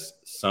 Because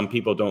some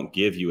people don't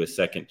give you a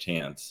second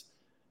chance.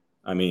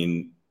 I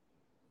mean,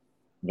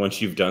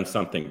 once you've done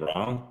something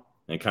wrong,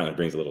 and it kind of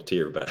brings a little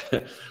tear,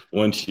 but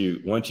once you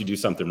do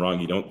something wrong,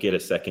 you don't get a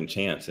second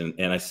chance. And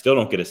I still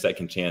don't get a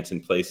second chance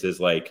in places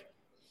like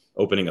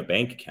opening a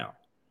bank account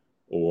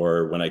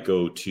or when I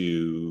go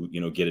to,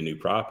 get a new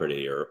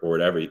property or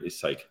whatever.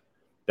 It's like,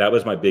 that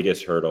was my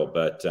biggest hurdle.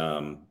 But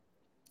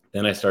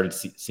then I started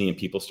seeing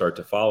people start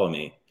to follow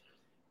me,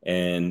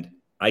 and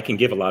I can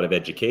give a lot of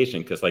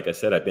education because, like I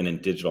said, I've been in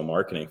digital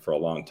marketing for a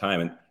long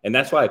time. And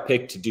that's why I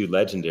picked to do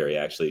Legendary,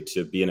 actually,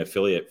 to be an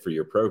affiliate for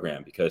your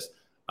program, because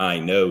I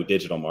know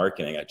digital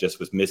marketing. I just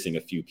was missing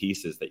a few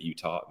pieces that you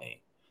taught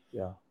me.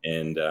 Yeah.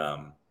 And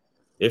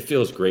it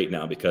feels great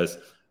now because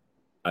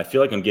I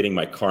feel like I'm getting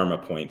my karma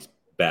points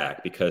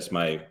back, because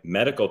my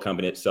medical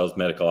company that sells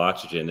medical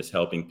oxygen is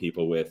helping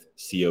people with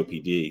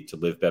COPD to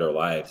live better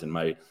lives. And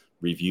my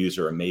reviews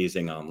are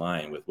amazing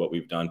online with what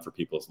we've done for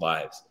people's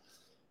lives.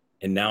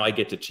 And now I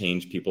get to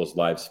change people's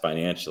lives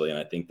financially. And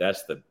I think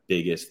that's the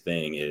biggest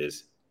thing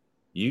is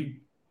you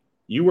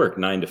work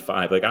 9 to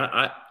 5. Like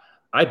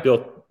I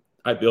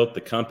built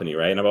the company,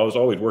 right? And I was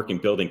always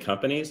building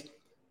companies,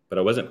 but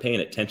I wasn't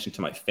paying attention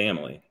to my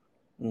family.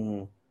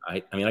 Mm-hmm.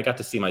 I got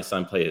to see my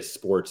son play his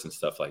sports and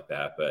stuff like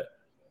that, but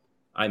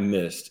I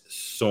missed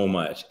so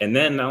much. And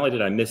then not only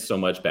did I miss so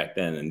much back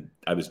then, and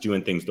I was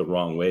doing things the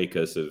wrong way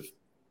because of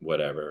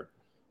whatever,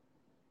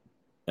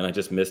 and I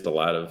just missed a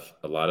lot of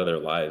their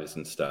lives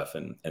and stuff.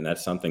 And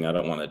that's something I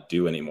don't want to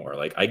do anymore.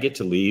 Like I get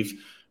to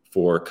leave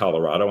for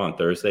Colorado on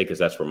Thursday because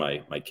that's where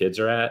my kids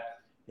are at.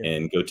 Yeah.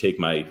 And go take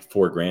my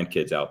 4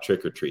 grandkids out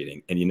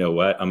trick-or-treating. And you know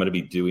what? I'm going to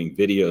be doing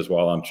videos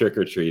while I'm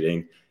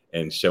trick-or-treating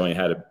and showing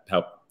how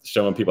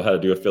showing people how to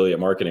do affiliate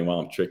marketing while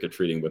I'm trick or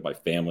treating with my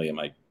family. I'm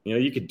like,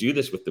 you could do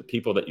this with the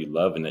people that you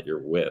love and that you're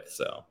with.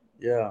 So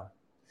yeah.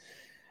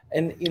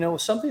 And,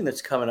 something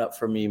that's coming up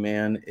for me,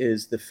 man,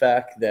 is the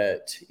fact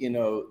that,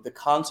 the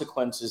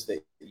consequences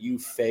that you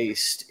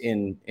faced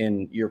in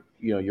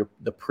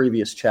the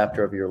previous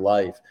chapter of your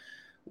life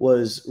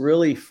was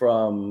really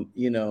from,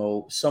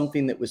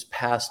 something that was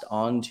passed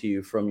on to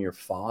you from your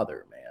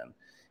father, man.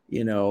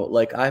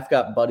 Like I've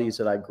got buddies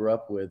that I grew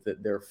up with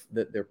that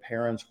their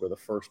parents were the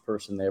first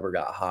person they ever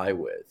got high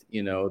with,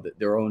 that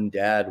their own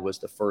dad was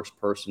the first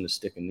person to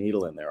stick a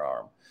needle in their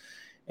arm.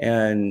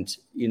 And,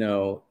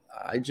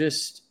 I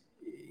just,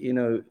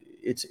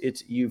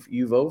 it's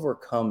you've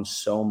overcome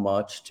so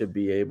much to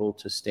be able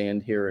to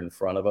stand here in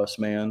front of us,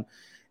 man,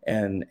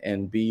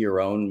 and be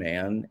your own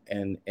man.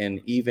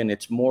 And even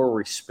it's more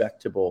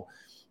respectable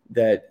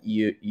that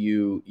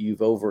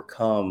you've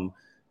overcome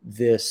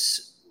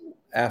this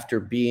after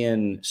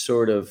being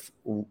sort of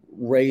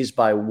raised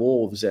by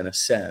wolves in a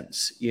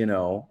sense,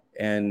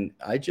 and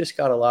I just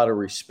got a lot of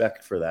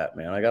respect for that,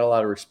 man. I got a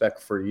lot of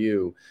respect for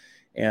you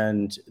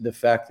and the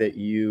fact that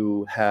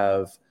you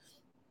have,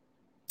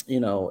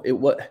 it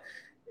what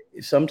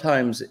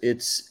sometimes a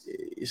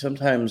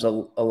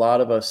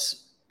lot of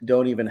us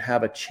don't even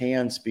have a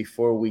chance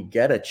before we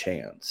get a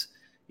chance,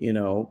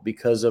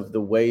 because of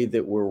the way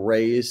that we're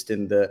raised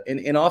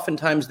and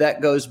oftentimes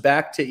that goes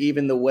back to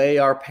even the way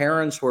our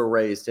parents were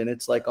raised. And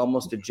it's like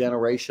almost a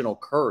generational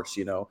curse.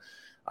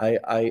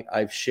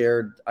 I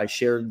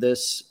shared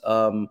this,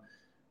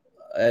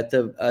 at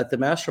the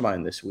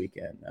mastermind this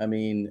weekend. I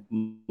mean,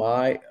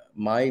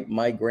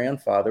 my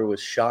grandfather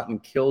was shot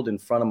and killed in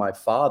front of my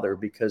father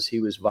because he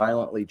was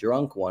violently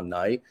drunk one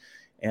night,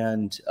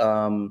 and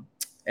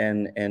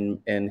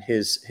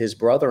his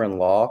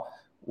brother-in-law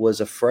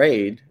was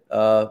afraid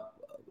for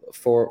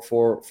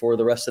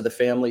the rest of the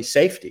family's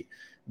safety.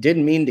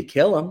 Didn't mean to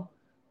kill him,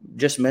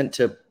 just meant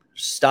to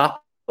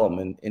stop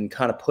him and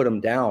kind of put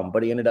him down.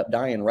 But he ended up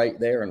dying right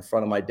there in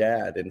front of my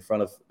dad, in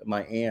front of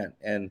my aunt,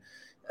 and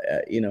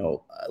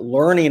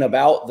learning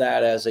about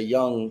that as a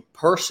young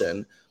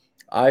person,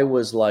 I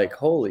was like,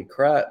 holy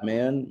crap,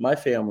 man, my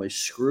family's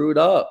screwed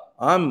up.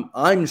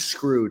 I'm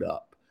screwed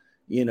up,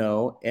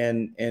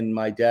 and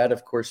my dad,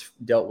 of course,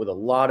 dealt with a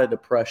lot of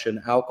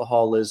depression,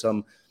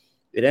 alcoholism.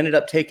 It ended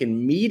up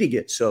taking me to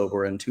get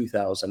sober in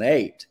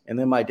 2008. And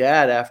then my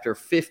dad, after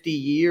 50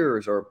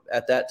 years, or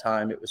at that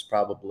time, he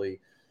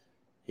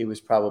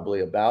was probably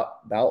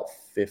about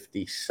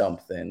 50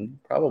 something,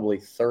 probably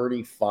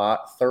 30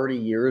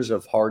 years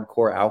of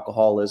hardcore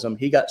alcoholism.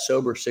 He got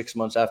sober 6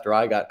 months after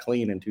I got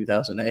clean in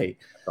 2008.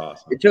 That's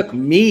awesome. It took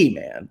me,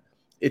 man.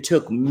 It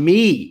took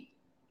me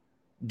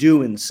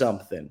doing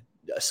something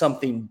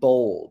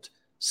bold,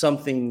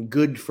 something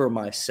good for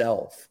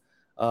myself.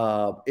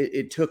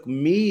 It took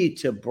me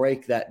to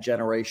break that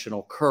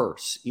generational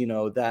curse,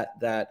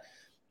 that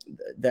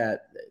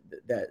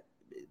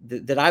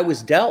I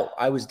was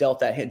dealt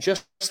that hand,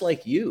 just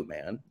like you,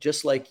 man,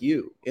 just like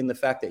you, in the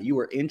fact that you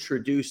were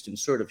introduced and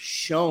sort of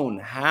shown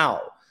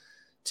how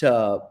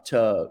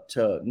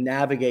to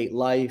navigate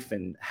life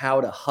and how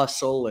to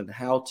hustle and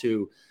how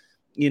to,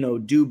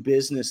 do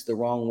business the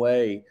wrong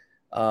way,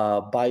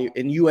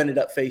 and you ended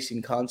up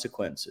facing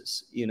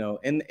consequences,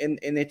 and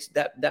it's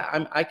that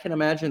I can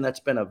imagine that's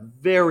been a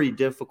very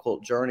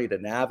difficult journey to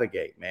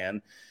navigate,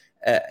 man.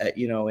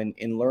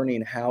 In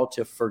learning how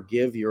to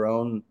forgive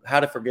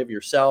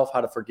yourself,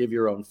 how to forgive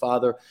your own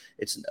father.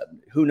 It's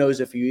who knows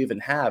if you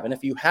even have, and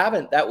if you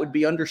haven't, that would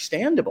be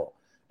understandable.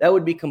 That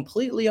would be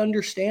completely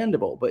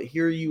understandable. But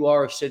here you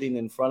are sitting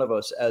in front of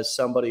us as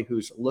somebody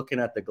who's looking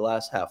at the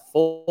glass half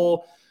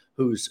full,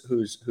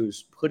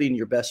 who's putting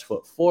your best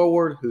foot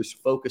forward, who's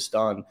focused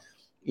on,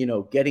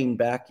 getting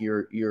back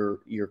your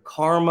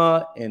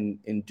karma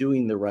and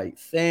doing the right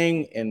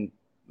thing. And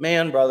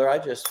man, brother, I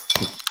just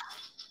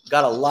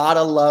got a lot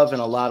of love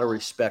and a lot of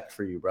respect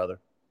for you, brother.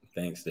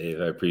 Thanks,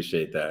 Dave. I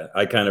appreciate that.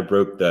 I kind of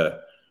broke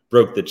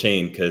the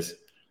chain because,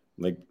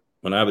 like,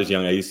 when I was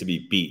young, I used to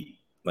be beat.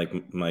 Like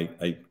and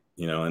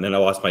then I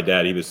lost my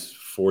dad. He was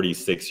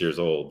 46 years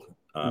old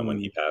when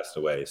he passed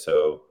away.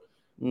 So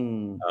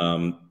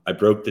I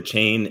broke the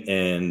chain,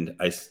 and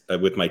I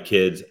with my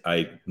kids,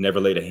 I never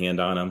laid a hand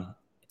on them.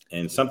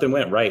 And something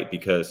went right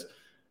because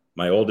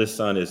my oldest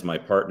son is my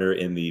partner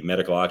in the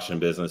medical auction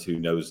business who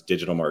knows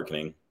digital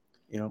marketing.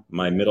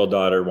 My middle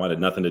daughter wanted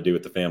nothing to do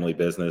with the family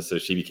business, so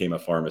she became a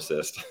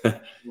pharmacist.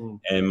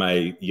 And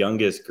my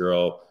youngest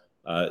girl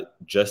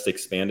just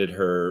expanded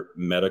her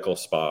medical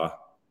spa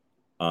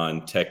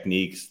on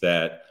techniques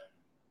that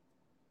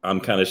I'm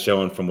kind of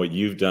showing from what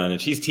you've done.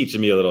 And she's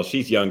teaching me a little.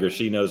 She's younger.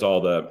 She knows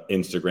all the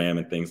Instagram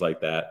and things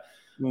like that.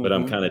 But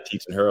I'm kind of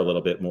teaching her a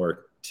little bit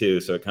more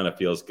too. So it kind of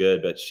feels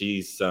good. But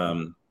she's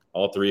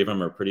all three of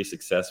them are pretty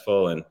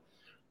successful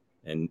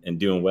and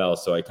doing well.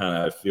 So I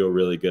kind of feel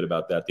really good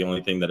about that. The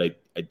only thing that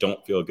I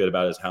don't feel good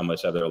about is how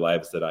much of their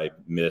lives that I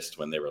missed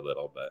when they were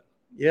little, but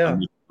yeah,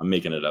 I'm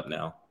making it up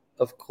now.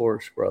 Of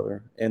course,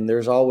 brother. And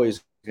there's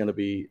always going to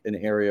be an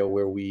area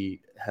where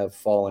we have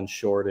fallen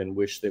short and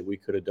wish that we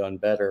could have done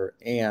better.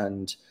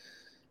 And,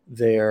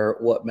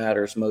 what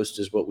matters most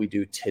is what we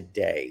do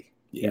today.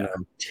 Yeah.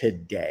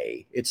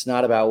 Today. It's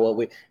not about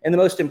and the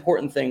most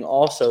important thing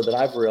also that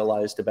I've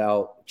realized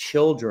about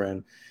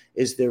children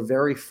is they're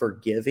very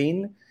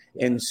forgiving.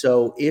 Yeah. And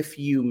so if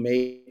you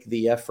make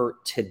the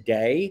effort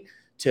today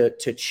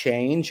to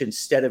change,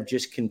 instead of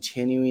just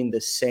continuing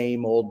the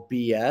same old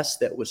BS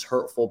that was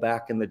hurtful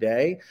back in the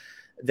day,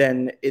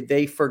 then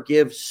they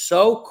forgive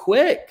so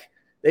quick.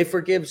 They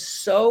forgive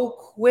so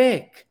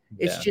quick.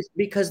 It's just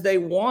because they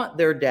want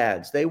their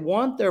dads, they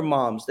want their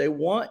moms, they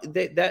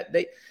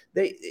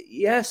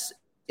yes.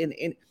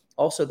 And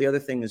also the other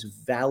thing is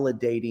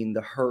validating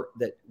the hurt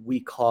that we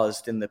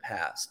caused in the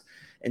past.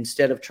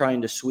 Instead of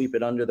trying to sweep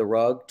it under the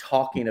rug,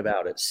 talking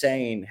about it,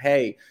 saying,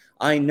 hey,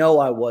 I know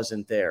I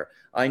wasn't there.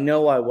 I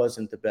know I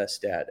wasn't the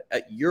best dad.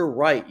 You're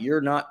right.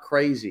 You're not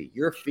crazy.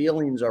 Your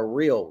feelings are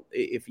real.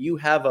 If you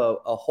have a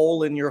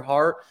hole in your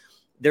heart,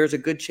 there's a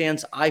good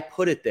chance I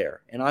put it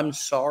there, and I'm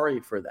sorry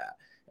for that.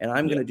 And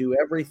I'm going to do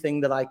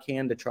everything that I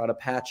can to try to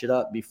patch it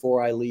up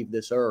before I leave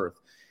this earth.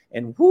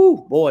 And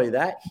whoo, boy,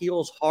 that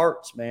heals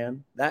hearts,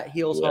 man. That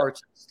heals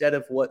hearts, instead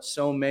of what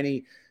so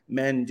many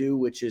men do,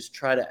 which is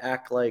try to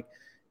act like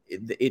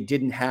it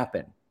didn't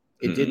happen.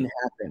 It didn't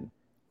happen.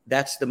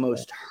 That's the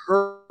most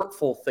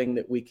hurtful thing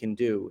that we can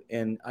do.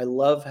 And I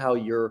love how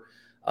your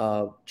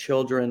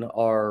children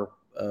are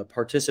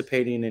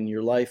participating in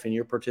your life, and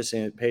you're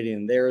participating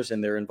in theirs,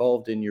 and they're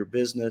involved in your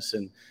business.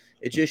 And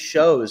it just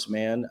shows,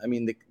 man. I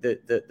mean,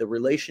 the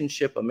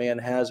relationship a man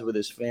has with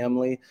his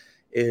family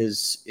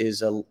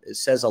it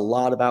says a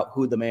lot about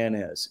who the man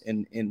is,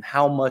 and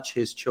how much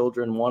his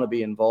children want to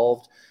be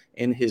involved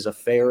in his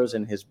affairs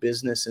and his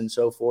business and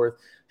so forth.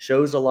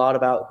 Shows a lot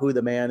about who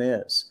the man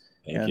is.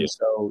 Thank you.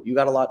 So you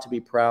got a lot to be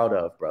proud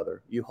of,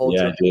 brother. You hold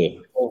your head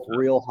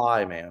real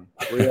high, man,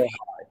 real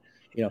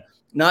high.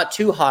 Not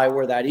too high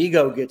where that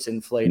ego gets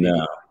inflated,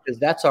 because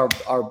that's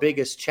our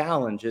biggest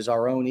challenge, is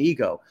our own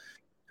ego.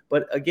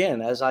 But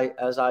again, as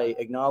I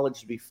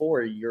acknowledged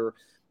before, you're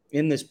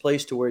in this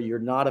place to where you're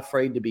not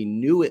afraid to be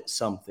new at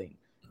something,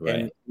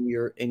 right?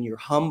 And you're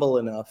humble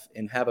enough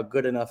and have a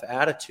good enough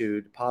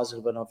attitude,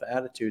 positive enough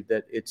attitude,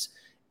 that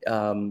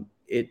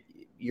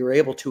you're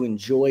able to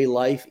enjoy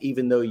life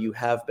even though you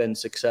have been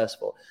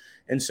successful.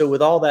 And so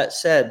with all that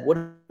said, what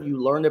have you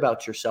learned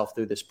about yourself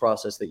through this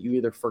process that you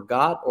either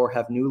forgot or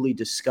have newly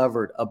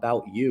discovered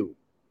about you?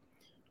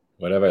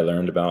 What have I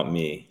learned about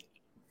me?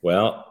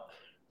 Well,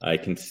 I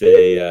can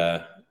say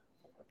that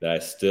I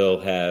still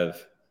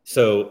have.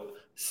 So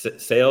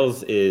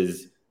sales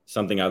is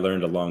something I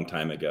learned a long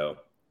time ago.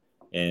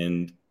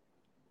 And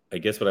I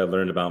guess what I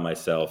learned about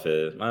myself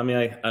is, I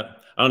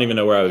don't even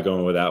know where I was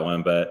going with that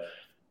one, but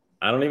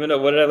I don't even know,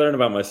 what did I learn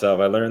about myself?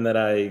 I learned that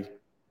I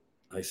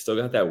still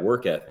got that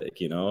work ethic,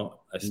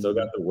 I still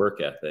got the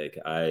work ethic.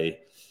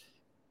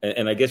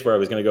 And I guess where I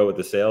was going to go with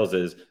the sales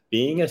is,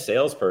 being a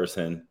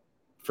salesperson,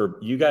 for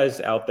you guys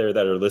out there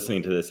that are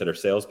listening to this that are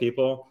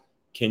salespeople,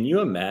 can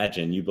you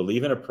imagine you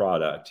believe in a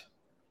product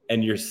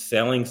and you're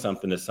selling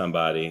something to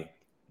somebody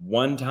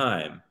one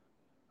time,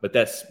 but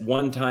that's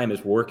one time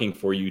is working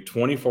for you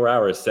 24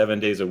 hours, 7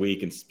 days a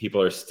week, and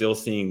people are still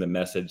seeing the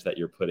message that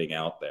you're putting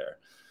out there.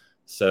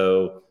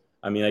 So,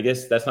 I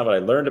guess that's not what I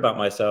learned about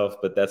myself,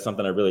 but that's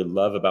something I really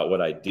love about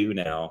what I do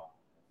now.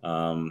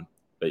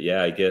 But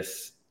yeah, I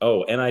guess.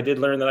 Oh, and I did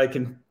learn that I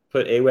can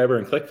put Aweber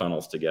and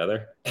ClickFunnels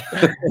together.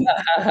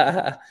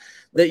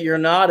 That you're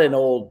not an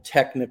old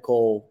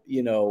technical,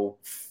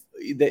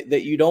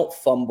 that you don't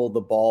fumble the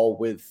ball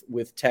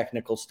with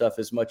technical stuff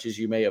as much as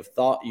you may have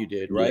thought you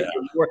did, right?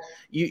 Yeah.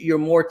 You're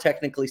more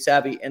technically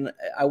savvy. And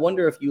I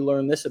wonder if you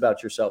learn this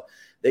about yourself,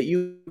 that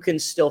you can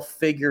still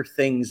figure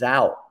things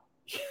out.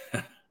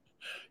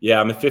 Yeah,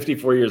 I'm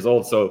 54 years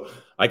old, so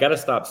I got to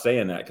stop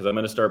saying that, because I'm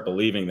going to start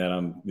believing that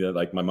I'm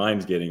like my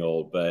mind's getting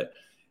old. But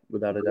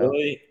without a doubt,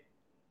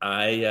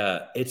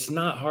 it's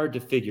not hard to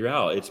figure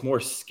out. It's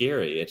more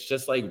scary. It's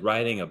just like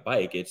riding a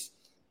bike. It's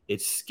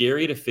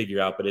scary to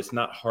figure out, but it's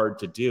not hard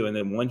to do. And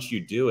then once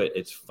you do it,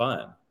 it's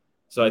fun.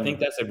 So I think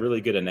that's a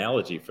really good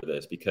analogy for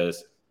this,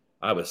 because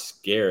I was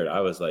scared.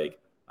 I was like,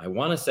 I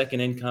want a second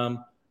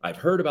income. I've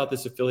heard about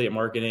this affiliate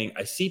marketing.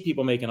 I see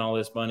people making all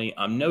this money.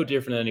 I'm no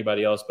different than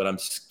anybody else, but I'm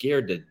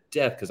scared to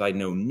death because I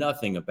know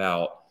nothing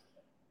about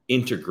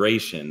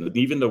integration.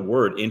 Even the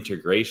word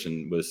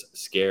integration was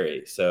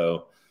scary.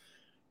 So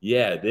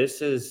yeah,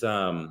 this is,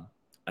 I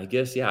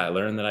guess, I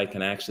learned that I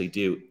can actually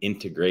do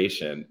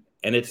integration,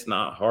 and it's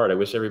not hard. I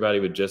wish everybody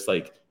would just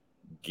like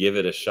give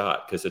it a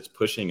shot, because it's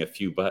pushing a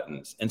few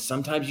buttons. And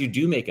sometimes you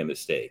do make a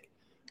mistake,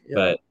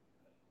 but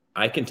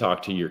I can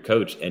talk to your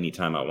coach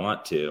anytime I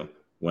want to,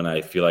 when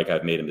I feel like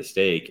I've made a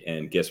mistake,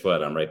 and guess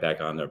what? I'm right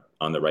back on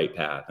the right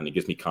path. And it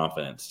gives me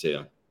confidence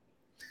too.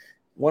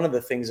 One of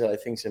the things that I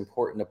think is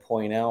important to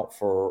point out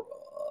for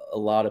a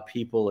lot of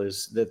people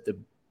is that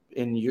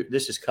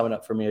this is coming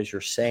up for me as you're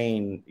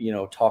saying,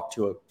 talk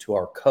to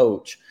our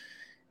coach.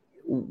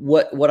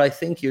 What I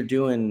think you're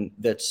doing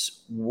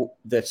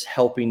that's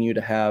helping you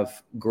to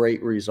have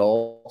great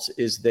results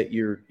is that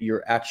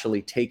you're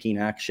actually taking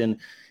action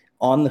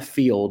on the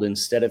field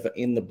instead of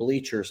in the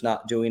bleachers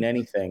not doing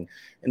anything,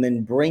 and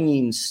then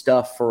bringing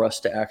stuff for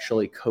us to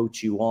actually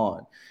coach you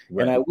on.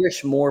 Right. And I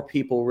wish more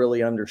people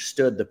really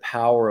understood the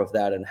power of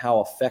that and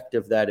how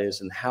effective that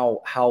is and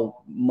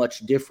how much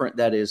different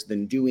that is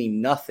than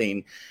doing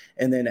nothing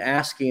and then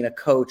asking a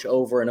coach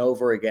over and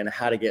over again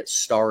how to get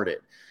started.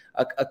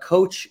 A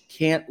coach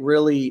can't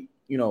really,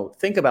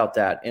 think about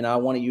that. And I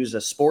want to use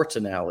a sports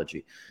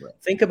analogy. Right.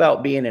 Think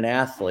about being an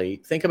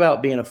athlete. Think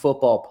about being a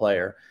football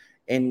player.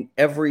 And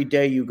every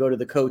day you go to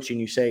the coach and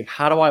you say,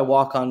 how do I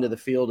walk onto the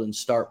field and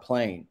start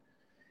playing?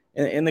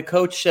 And the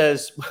coach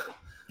says,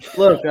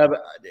 look,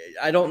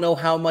 I don't know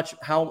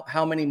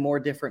how many more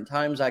different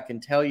times I can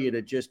tell you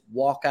to just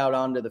walk out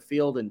onto the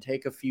field and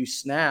take a few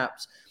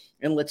snaps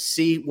and let's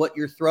see what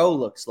your throw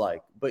looks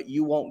like. But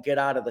you won't get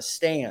out of the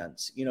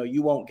stands.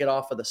 You won't get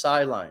off of the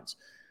sidelines.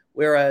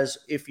 Whereas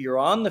if you're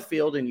on the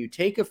field and you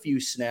take a few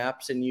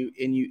snaps and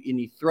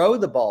you throw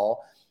the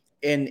ball,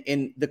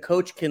 and the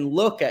coach can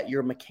look at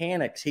your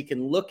mechanics, he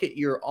can look at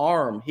your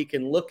arm, he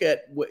can look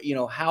at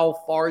how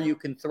far you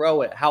can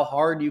throw it, how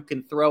hard you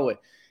can throw it.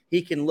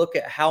 He can look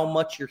at how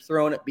much you're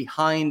throwing it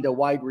behind a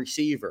wide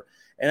receiver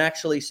and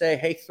actually say,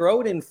 hey,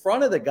 throw it in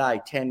front of the guy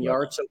 10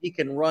 yards so he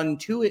can run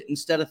to it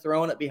instead of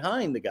throwing it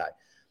behind the guy.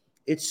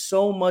 It's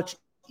so much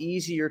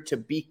easier to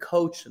be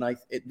coached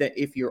that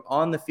if you're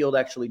on the field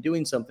actually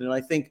doing something. And I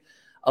think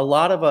a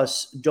lot of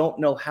us don't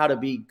know how to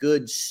be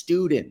good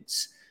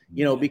students,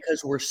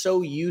 because we're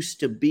so used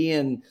to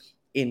being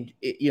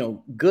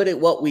good at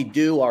what we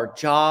do, our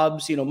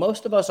jobs.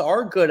 Most of us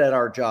are good at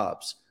our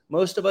jobs.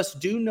 Most of us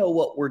do know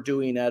what we're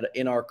doing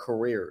in our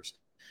careers.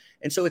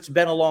 And so it's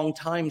been a long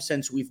time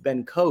since we've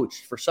been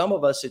coached. For some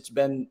of us, it's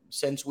been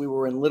since we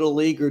were in little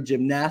league or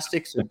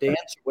gymnastics or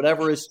dance or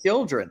whatever as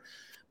children.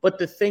 But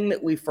the thing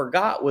that we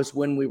forgot was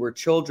when we were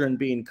children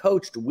being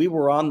coached, we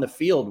were on the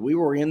field, we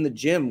were in the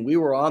gym, we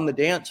were on the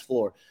dance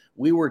floor,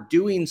 we were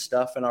doing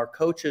stuff, and our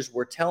coaches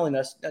were telling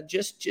us,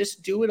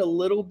 just do it a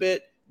little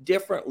bit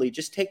differently.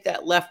 Just take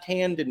that left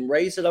hand and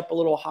raise it up a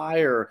little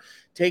higher.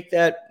 Take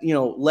that,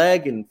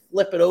 leg and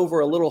flip it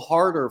over a little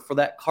harder for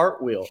that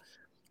cartwheel.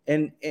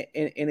 And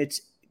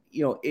it's,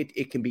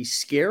 it can be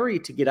scary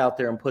to get out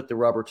there and put the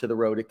rubber to the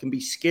road. It can be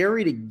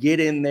scary to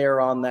get in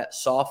there on that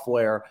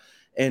software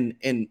and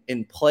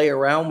play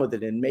around with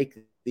it and make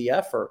the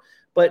effort.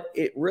 But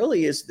it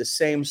really is the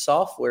same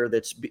software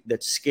that's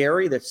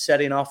scary, that's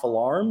setting off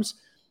alarms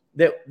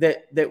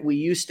that we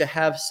used to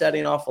have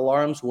setting off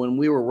alarms when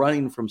we were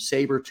running from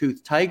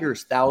saber-toothed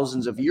tigers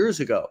thousands of years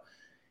ago.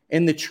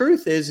 And the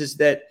truth is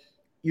that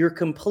you're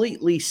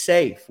completely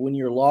safe when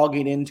you're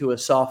logging into a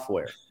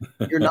software.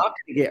 You're not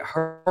going to get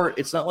hurt.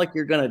 It's not like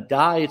you're going to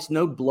die. It's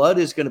no blood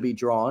is going to be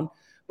drawn.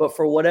 But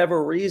for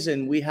whatever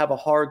reason, we have a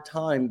hard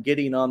time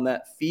getting on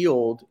that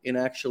field and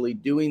actually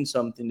doing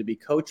something to be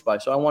coached by.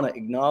 So I want to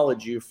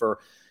acknowledge you for,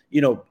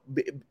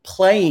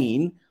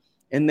 playing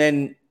and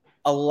then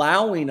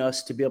allowing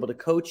us to be able to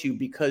coach you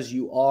because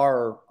you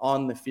are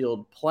on the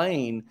field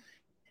playing.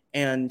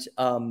 And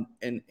I want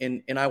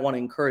to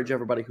encourage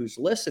everybody who's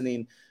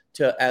listening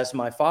to, as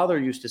my father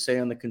used to say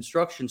on the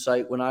construction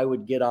site, when I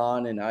would get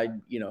on and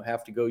I'd,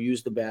 have to go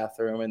use the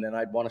bathroom and then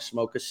I'd want to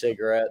smoke a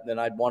cigarette and then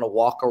I'd want to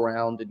walk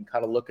around and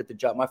kind of look at the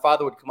job. My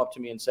father would come up to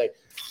me and say,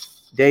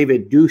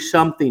 David, do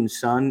something,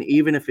 son,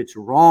 even if it's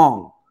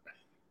wrong.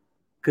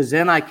 Because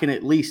then I can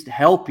at least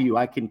help you.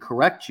 I can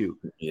correct you.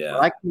 Yeah.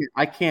 But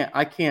I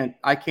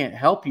can't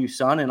help you,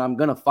 son. And I'm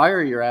going to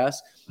fire your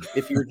ass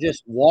if you're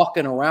just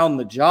walking around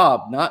the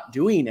job, not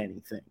doing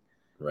anything.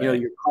 Right.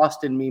 You're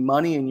costing me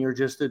money and you're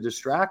just a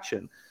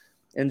distraction.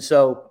 And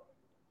so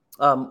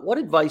what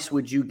advice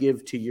would you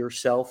give to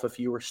yourself if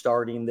you were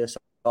starting this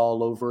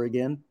all over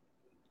again?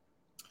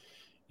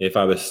 If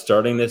I was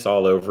starting this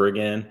all over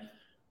again,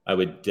 I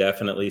would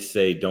definitely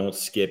say don't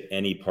skip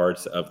any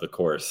parts of the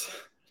course.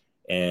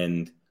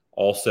 And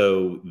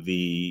also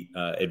the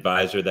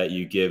advisor that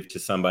you give to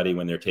somebody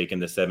when they're taking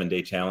the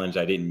 7-day challenge,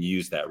 I didn't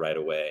use that right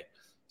away.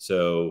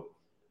 So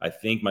I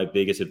think my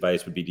biggest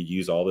advice would be to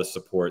use all the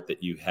support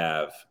that you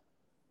have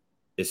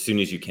as soon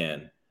as you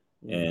can.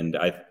 And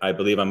I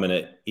believe I'm going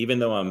to, even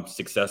though I'm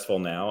successful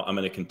now, I'm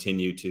going to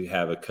continue to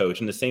have a coach.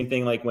 And the same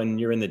thing like when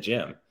you're in the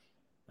gym.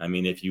 I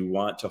mean, if you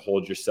want to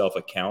hold yourself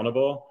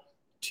accountable,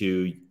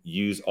 to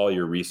use all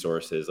your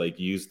resources, like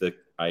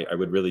I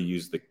would really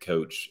use the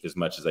coach as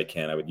much as I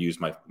can. I would use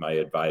my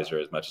advisor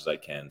as much as I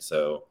can.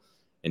 So,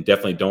 and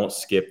definitely don't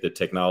skip the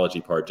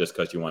technology part just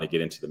because you want to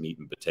get into the meat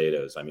and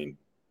potatoes. I mean,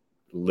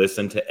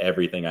 listen to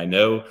everything. I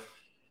know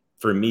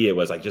for me, it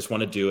was I just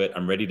want to do it.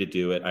 I'm ready to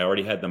do it. I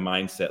already had the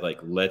mindset, like,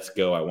 let's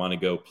go. I want to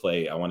go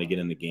play. I want to get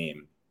in the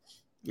game.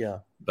 Yeah.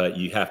 But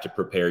you have to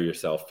prepare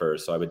yourself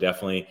first. So I would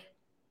definitely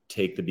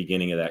take the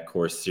beginning of that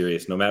course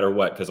serious, no matter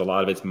what, because a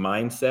lot of it's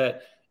mindset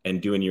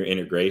and doing your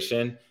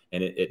integration.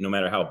 And it no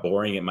matter how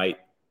boring it might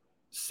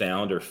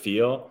sound or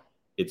feel,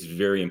 it's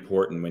very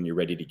important when you're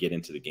ready to get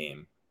into the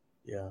game.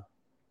 Yeah.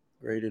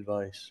 Great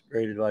advice.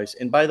 Great advice.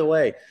 And by the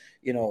way,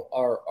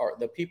 our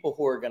the people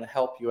who are going to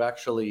help you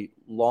actually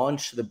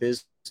launch the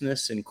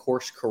business and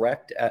course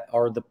correct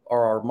are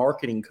our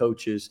marketing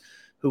coaches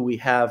who we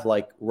have,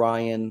 like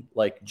Ryan,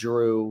 like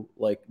Drew,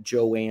 like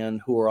Joanne,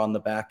 who are on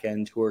the back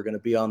end, who are going to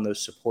be on those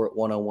support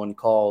 101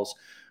 calls,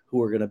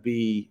 who are going to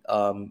be,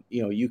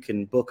 you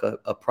can book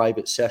a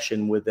private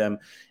session with them.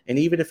 And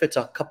even if it's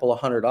a couple of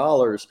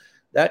 $100,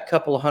 that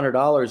couple of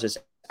 $100 is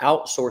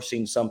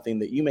outsourcing something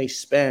that you may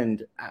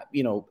spend,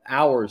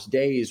 hours,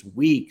 days,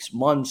 weeks,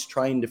 months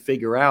trying to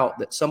figure out,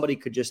 that somebody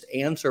could just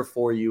answer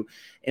for you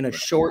in a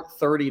short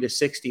 30 to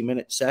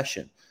 60-minute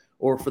session.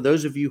 Or for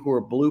those of you who are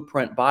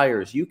blueprint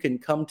buyers, you can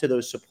come to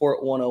those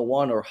support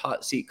 101 or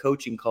hot seat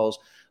coaching calls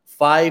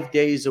 5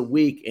 days a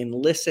week and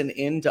listen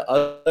into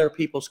other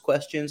people's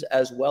questions,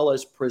 as well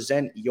as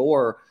present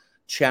your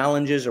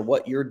challenges or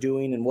what you're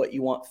doing and what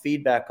you want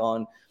feedback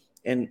on.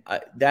 And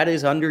that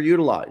is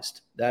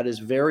underutilized. That is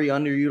very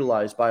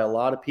underutilized by a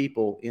lot of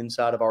people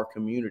inside of our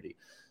community.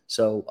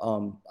 So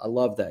I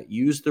love that.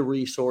 Use the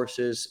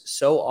resources.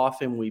 So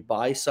often we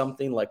buy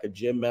something like a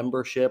gym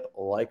membership,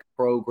 like a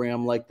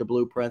program like the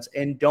Blueprints,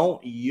 and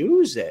don't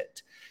use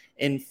it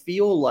and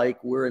feel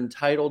like we're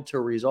entitled to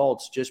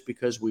results just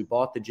because we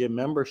bought the gym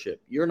membership.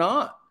 You're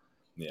not.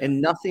 Yeah. And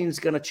nothing's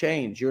going to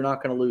change. You're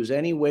not going to lose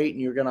any weight,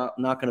 and you're not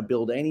going to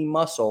build any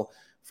muscle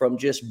from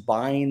just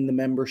buying the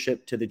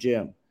membership to the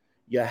gym.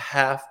 You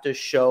have to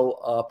show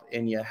up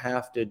and you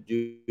have to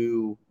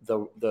do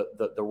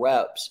the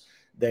reps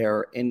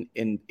there. And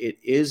it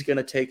is going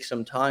to take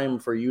some time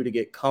for you to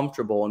get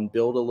comfortable and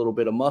build a little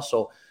bit of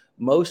muscle.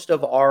 Most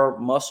of our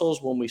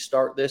muscles, when we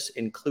start this,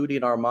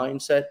 including our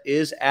mindset,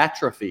 is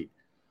atrophied.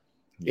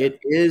 Yeah. It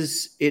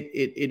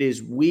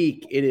is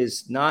weak. It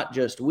is not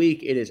just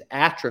weak. It is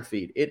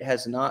atrophied. It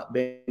has not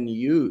been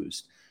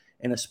used.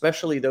 And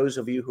especially those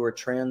of you who are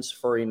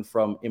transferring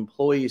from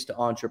employees to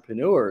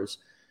entrepreneurs,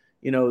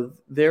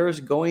 there's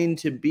going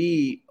to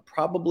be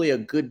probably a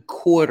good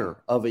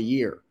quarter of a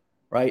year,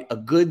 right? A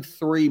good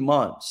 3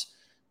 months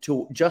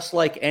to, just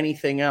like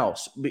anything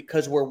else,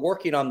 because we're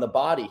working on the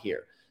body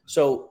here.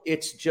 So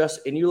it's just,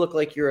 and you look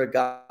like you're a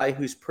guy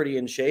who's pretty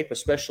in shape,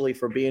 especially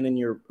for being in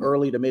your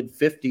early to mid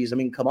 50s. I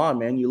mean, come on,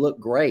 man, you look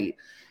great.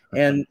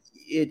 And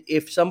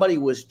if somebody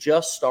was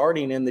just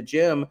starting in the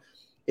gym,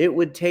 it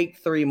would take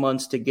 3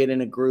 months to get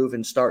in a groove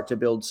and start to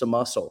build some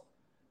muscle.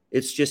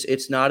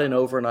 It's not an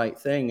overnight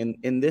thing.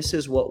 And this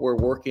is what we're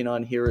working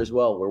on here as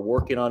well. We're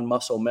working on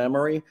muscle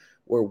memory.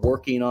 We're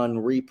working on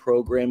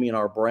reprogramming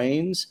our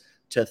brains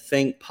to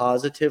think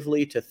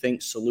positively, to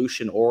think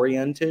solution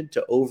oriented,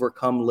 to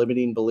overcome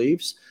limiting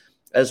beliefs,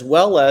 as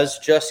well as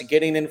just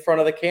getting in front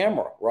of the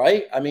camera,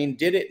 right? I mean,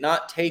 did it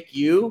not take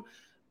you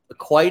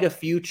quite a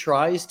few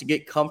tries to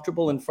get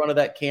comfortable in front of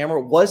that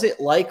camera? Was it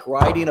like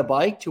riding a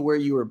bike to where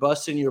you were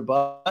busting your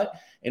butt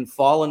and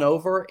falling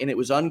over and it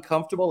was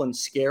uncomfortable and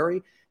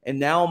scary? And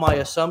now my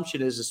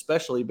assumption is,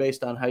 especially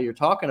based on how you're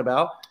talking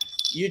about,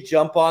 you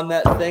jump on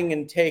that thing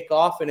and take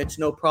off and it's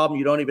no problem.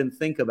 You don't even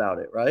think about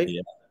it, right?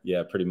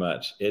 Yeah, pretty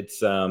much.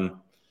 It's at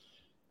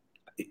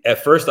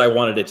first I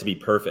wanted it to be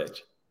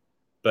perfect,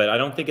 but I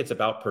don't think it's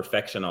about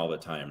perfection all the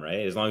time,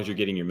 right? As long as you're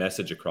getting your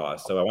message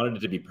across. So I wanted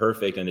it to be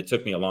perfect, and it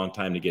took me a long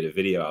time to get a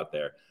video out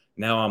there.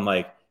 Now I'm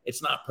like,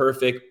 it's not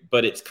perfect,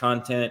 but it's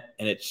content,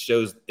 and it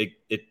shows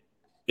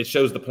it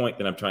shows the point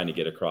that I'm trying to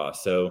get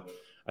across. So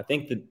I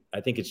think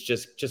it's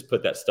just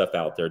put that stuff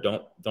out there.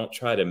 Don't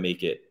try to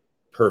make it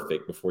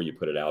perfect before you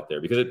put it out there,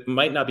 because it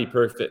might not be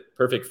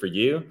perfect for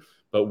you,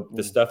 but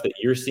the stuff that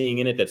you're seeing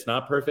in it that's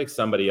not perfect,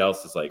 somebody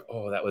else is like,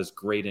 oh, that was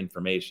great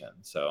information.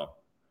 So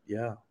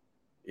yeah.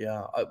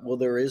 Well,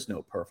 there is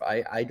no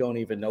perfect. I don't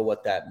even know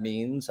what that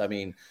means. I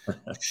mean,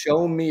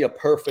 show me a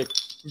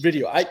perfect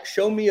video.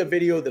 Show me a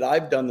video that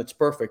I've done that's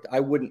perfect. I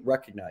wouldn't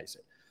recognize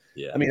it.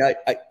 Yeah. I mean,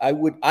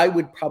 I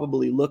would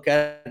probably look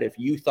at it if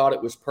you thought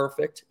it was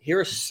perfect.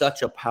 Here's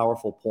such a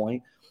powerful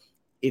point.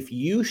 If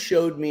you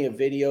showed me a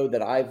video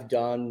that I've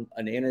done,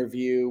 an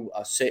interview,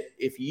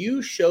 if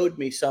you showed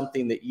me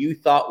something that you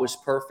thought was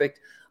perfect,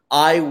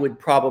 I would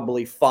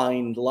probably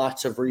find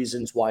lots of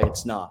reasons why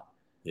it's not.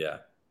 Yeah.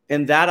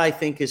 And that, I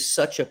think, is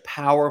such a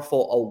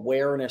powerful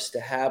awareness to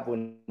have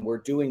when we're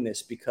doing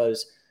this,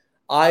 because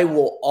I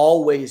will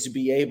always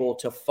be able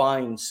to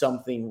find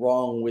something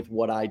wrong with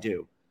what I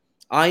do.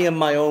 I am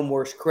my own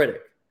worst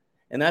critic.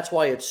 And that's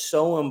why it's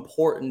so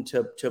important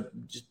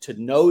to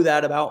know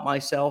that about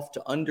myself,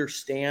 to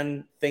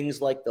understand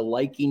things like the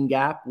liking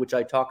gap, which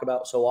I talk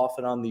about so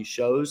often on these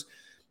shows.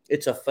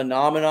 It's a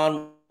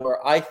phenomenon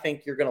where I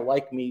think you're going to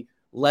like me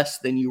less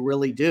than you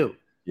really do.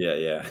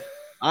 Yeah.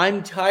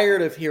 I'm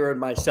tired of hearing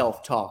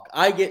myself talk.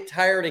 I get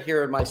tired of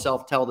hearing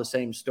myself tell the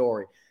same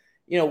story.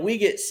 We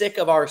get sick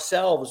of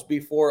ourselves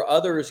before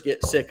others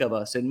get sick of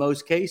us in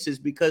most cases,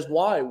 because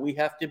why? We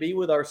have to be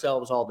with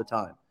ourselves all the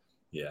time.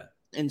 Yeah.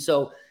 And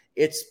so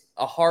it's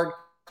a hard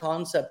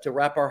concept to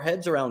wrap our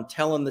heads around,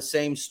 telling the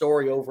same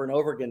story over and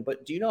over again.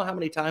 But do you know how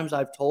many times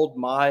I've told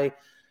my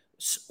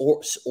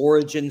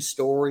origin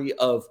story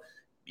of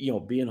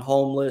being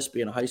homeless,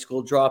 being a high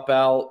school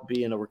dropout,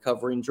 being a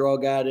recovering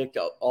drug addict,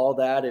 all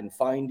that, and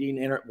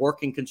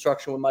working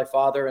construction with my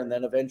father, and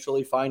then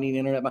eventually finding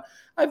internet.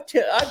 I've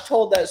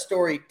told that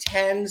story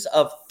tens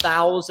of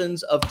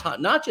thousands of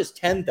times, not just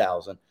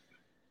 10,000,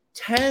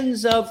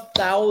 tens of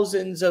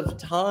thousands of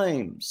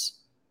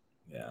times.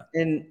 Yeah.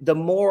 And the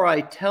more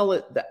I tell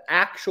it, the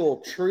actual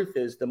truth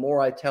is, the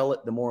more I tell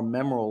it, the more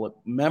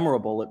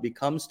memorable it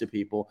becomes to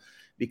people,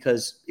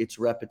 because it's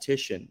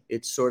repetition.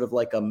 It's sort of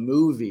like a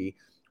movie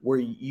where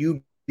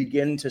you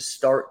begin to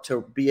start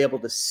to be able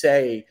to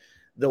say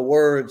the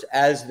words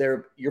as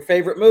they're your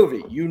favorite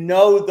movie. You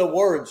know the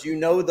words, you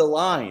know the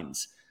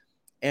lines,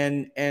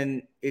 and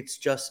it's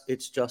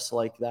just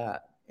like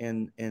that.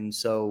 And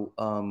so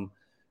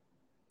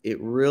it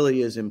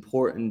really is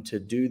important to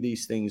do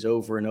these things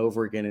over and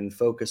over again and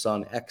focus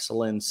on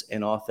excellence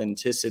and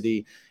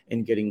authenticity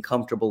and getting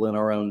comfortable in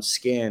our own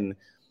skin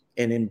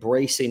and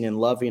embracing and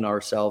loving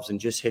ourselves and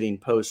just hitting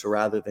posts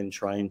rather than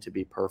trying to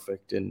be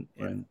perfect. And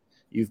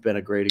you've been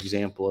a great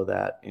example of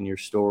that. And your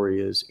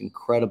story is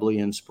incredibly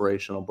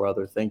inspirational,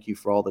 brother. Thank you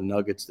for all the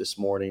nuggets this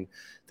morning.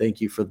 Thank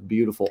you for the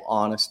beautiful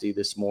honesty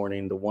this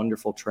morning, the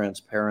wonderful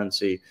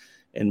transparency.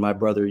 And my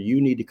brother, you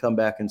need to come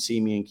back and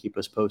see me and keep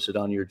us posted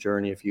on your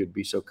journey if you'd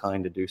be so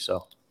kind to do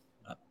so.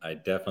 I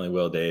definitely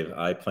will, Dave.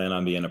 I plan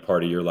on being a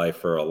part of your life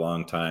for a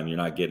long time. You're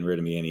not getting rid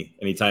of me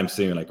anytime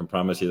soon. I can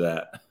promise you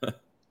that.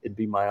 It'd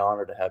be my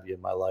honor to have you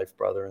in my life,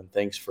 brother. And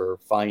thanks for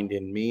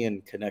finding me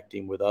and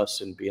connecting with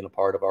us and being a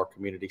part of our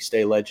community.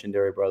 Stay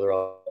legendary, brother.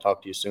 I'll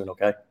talk to you soon,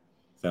 okay?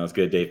 Sounds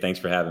good, Dave. Thanks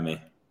for having me.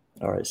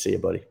 All right. See you,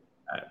 buddy.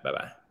 All right.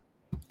 Bye-bye.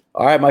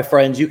 All right, my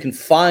friends, you can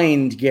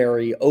find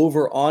Gary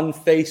over on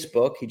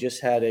Facebook. He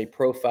just had a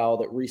profile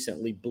that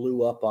recently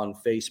blew up on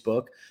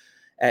Facebook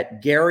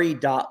at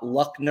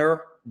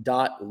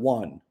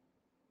gary.luckner.1.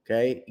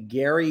 Okay,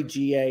 Gary,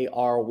 Gary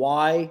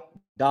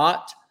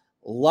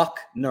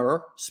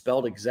Luckner,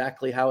 spelled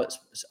exactly how it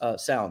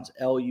sounds,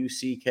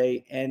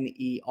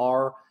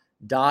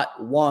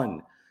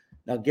 LUCKNER.1.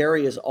 Now,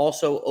 Gary is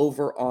also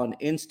over on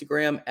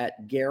Instagram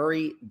at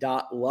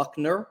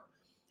gary.luckner,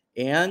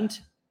 and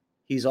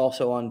he's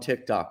also on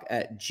TikTok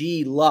at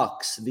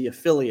GLux, the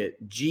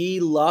affiliate.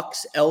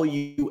 GLux,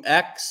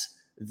 LUX,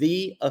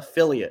 the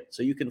affiliate.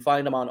 So you can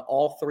find him on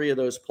all three of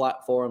those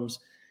platforms.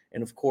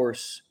 And of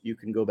course, you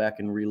can go back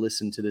and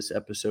re-listen to this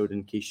episode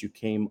in case you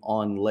came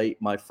on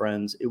late, my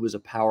friends. It was a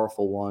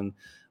powerful one.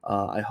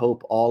 I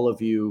hope all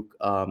of you,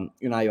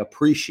 and I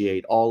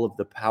appreciate all of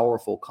the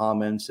powerful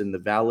comments and the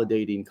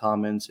validating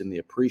comments and the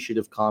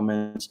appreciative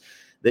comments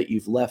that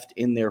you've left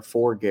in there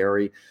for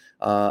Gary.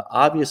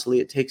 Obviously,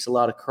 it takes a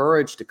lot of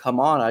courage to come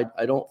on.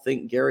 I don't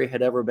think Gary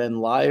had ever been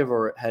live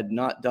or had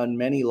not done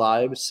many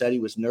lives, said he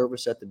was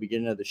nervous at the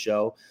beginning of the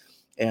show,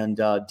 and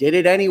did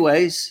it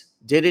anyways,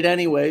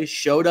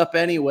 showed up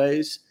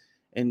anyways,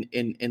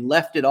 and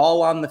left it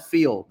all on the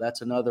field.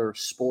 That's another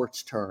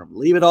sports term.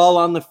 Leave it all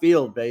on the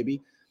field,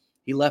 baby.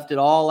 He left it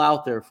all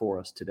out there for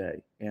us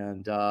today.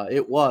 And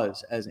it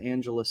was, as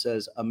Angela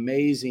says,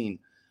 amazing,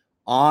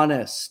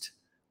 honest.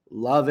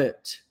 Love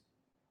it.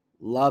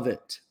 Love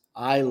it.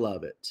 I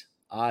love it.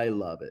 I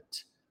love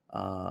it.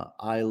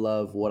 I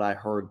love what I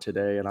heard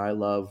today, and I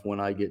love when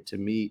I get to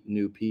meet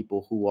new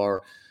people who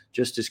are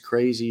just as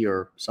crazy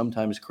or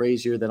sometimes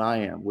crazier than I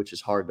am, which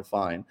is hard to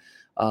find,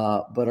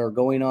 but are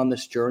going on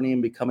this journey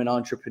and becoming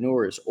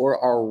entrepreneurs, or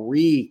are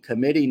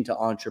recommitting to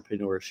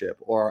entrepreneurship,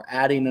 or are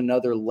adding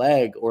another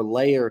leg or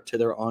layer to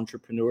their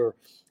entrepreneur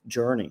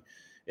journey.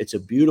 It's a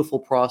beautiful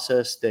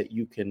process that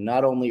you can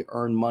not only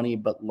earn money,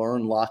 but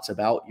learn lots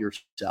about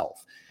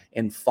yourself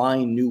and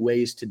find new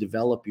ways to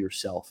develop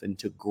yourself and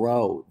to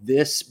grow.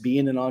 This,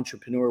 being an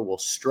entrepreneur, will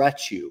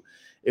stretch you.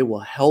 It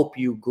will help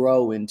you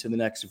grow into the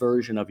next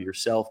version of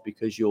yourself,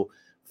 because you'll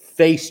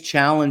face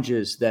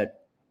challenges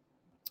that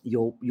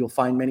you'll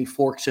find many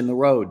forks in the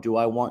road. Do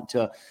I want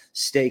to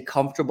stay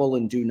comfortable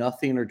and do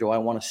nothing, or do I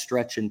want to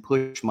stretch and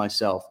push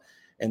myself?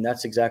 And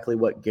that's exactly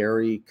what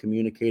Gary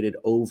communicated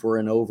over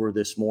and over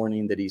this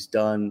morning that he's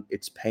done.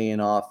 It's paying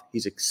off.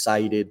 He's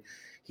excited.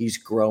 He's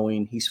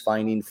growing. He's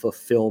finding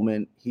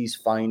fulfillment. He's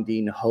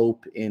finding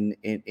hope in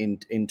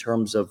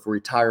terms of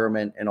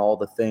retirement and all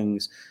the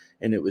things.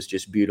 And it was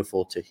just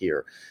beautiful to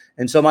hear.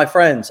 And so, my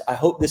friends, I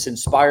hope this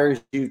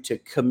inspires you to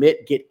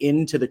commit, get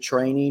into the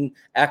training,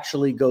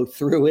 actually go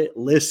through it,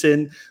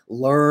 listen,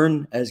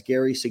 learn, as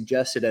Gary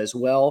suggested as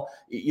well.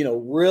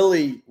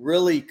 Really,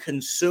 really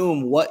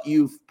consume what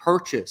you've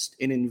purchased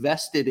and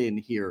invested in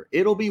here.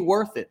 It'll be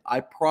worth it. I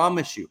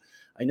promise you.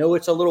 I know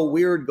it's a little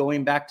weird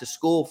going back to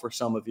school for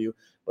some of you,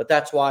 but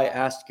that's why I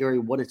asked Gary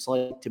what it's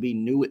like to be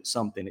new at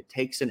something. It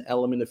takes an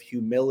element of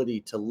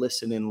humility to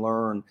listen and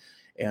learn.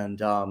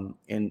 And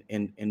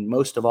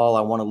most of all,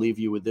 I want to leave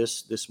you with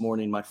this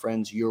morning, my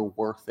friends. You're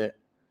worth it.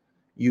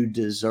 You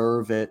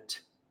deserve it.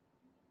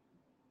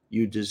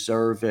 You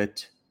deserve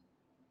it.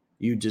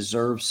 You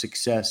deserve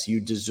success.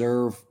 You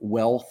deserve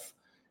wealth.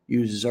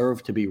 You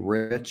deserve to be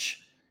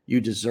rich.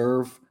 You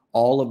deserve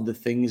all of the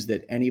things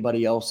that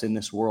anybody else in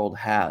this world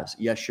has.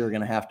 Yes, you're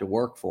going to have to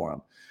work for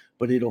them,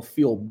 but it'll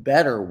feel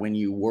better when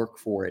you work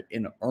for it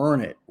and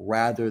earn it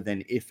rather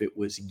than if it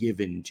was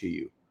given to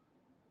you.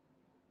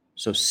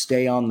 So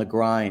stay on the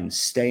grind,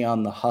 stay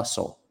on the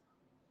hustle,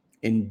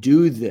 and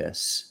do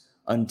this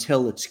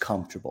until it's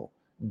comfortable.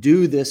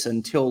 Do this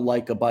until,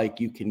 like a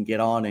bike, you can get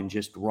on and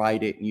just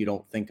ride it and you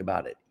don't think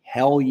about it.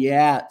 Hell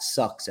yeah, it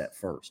sucks at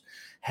first.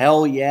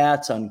 Hell yeah,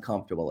 it's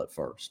uncomfortable at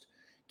first.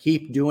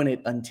 Keep doing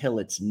it until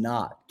it's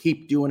not.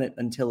 Keep doing it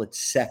until it's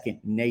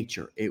second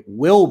nature. It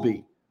will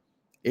be.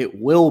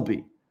 It will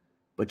be.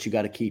 But you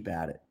got to keep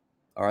at it.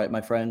 All right,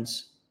 my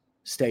friends,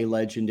 stay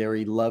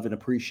legendary. Love and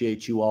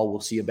appreciate you all.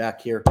 We'll see you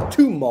back here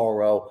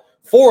tomorrow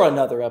for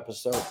another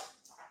episode.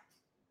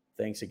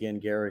 Thanks again,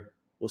 Gary.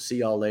 We'll see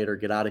y'all later.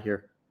 Get out of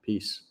here.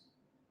 Peace.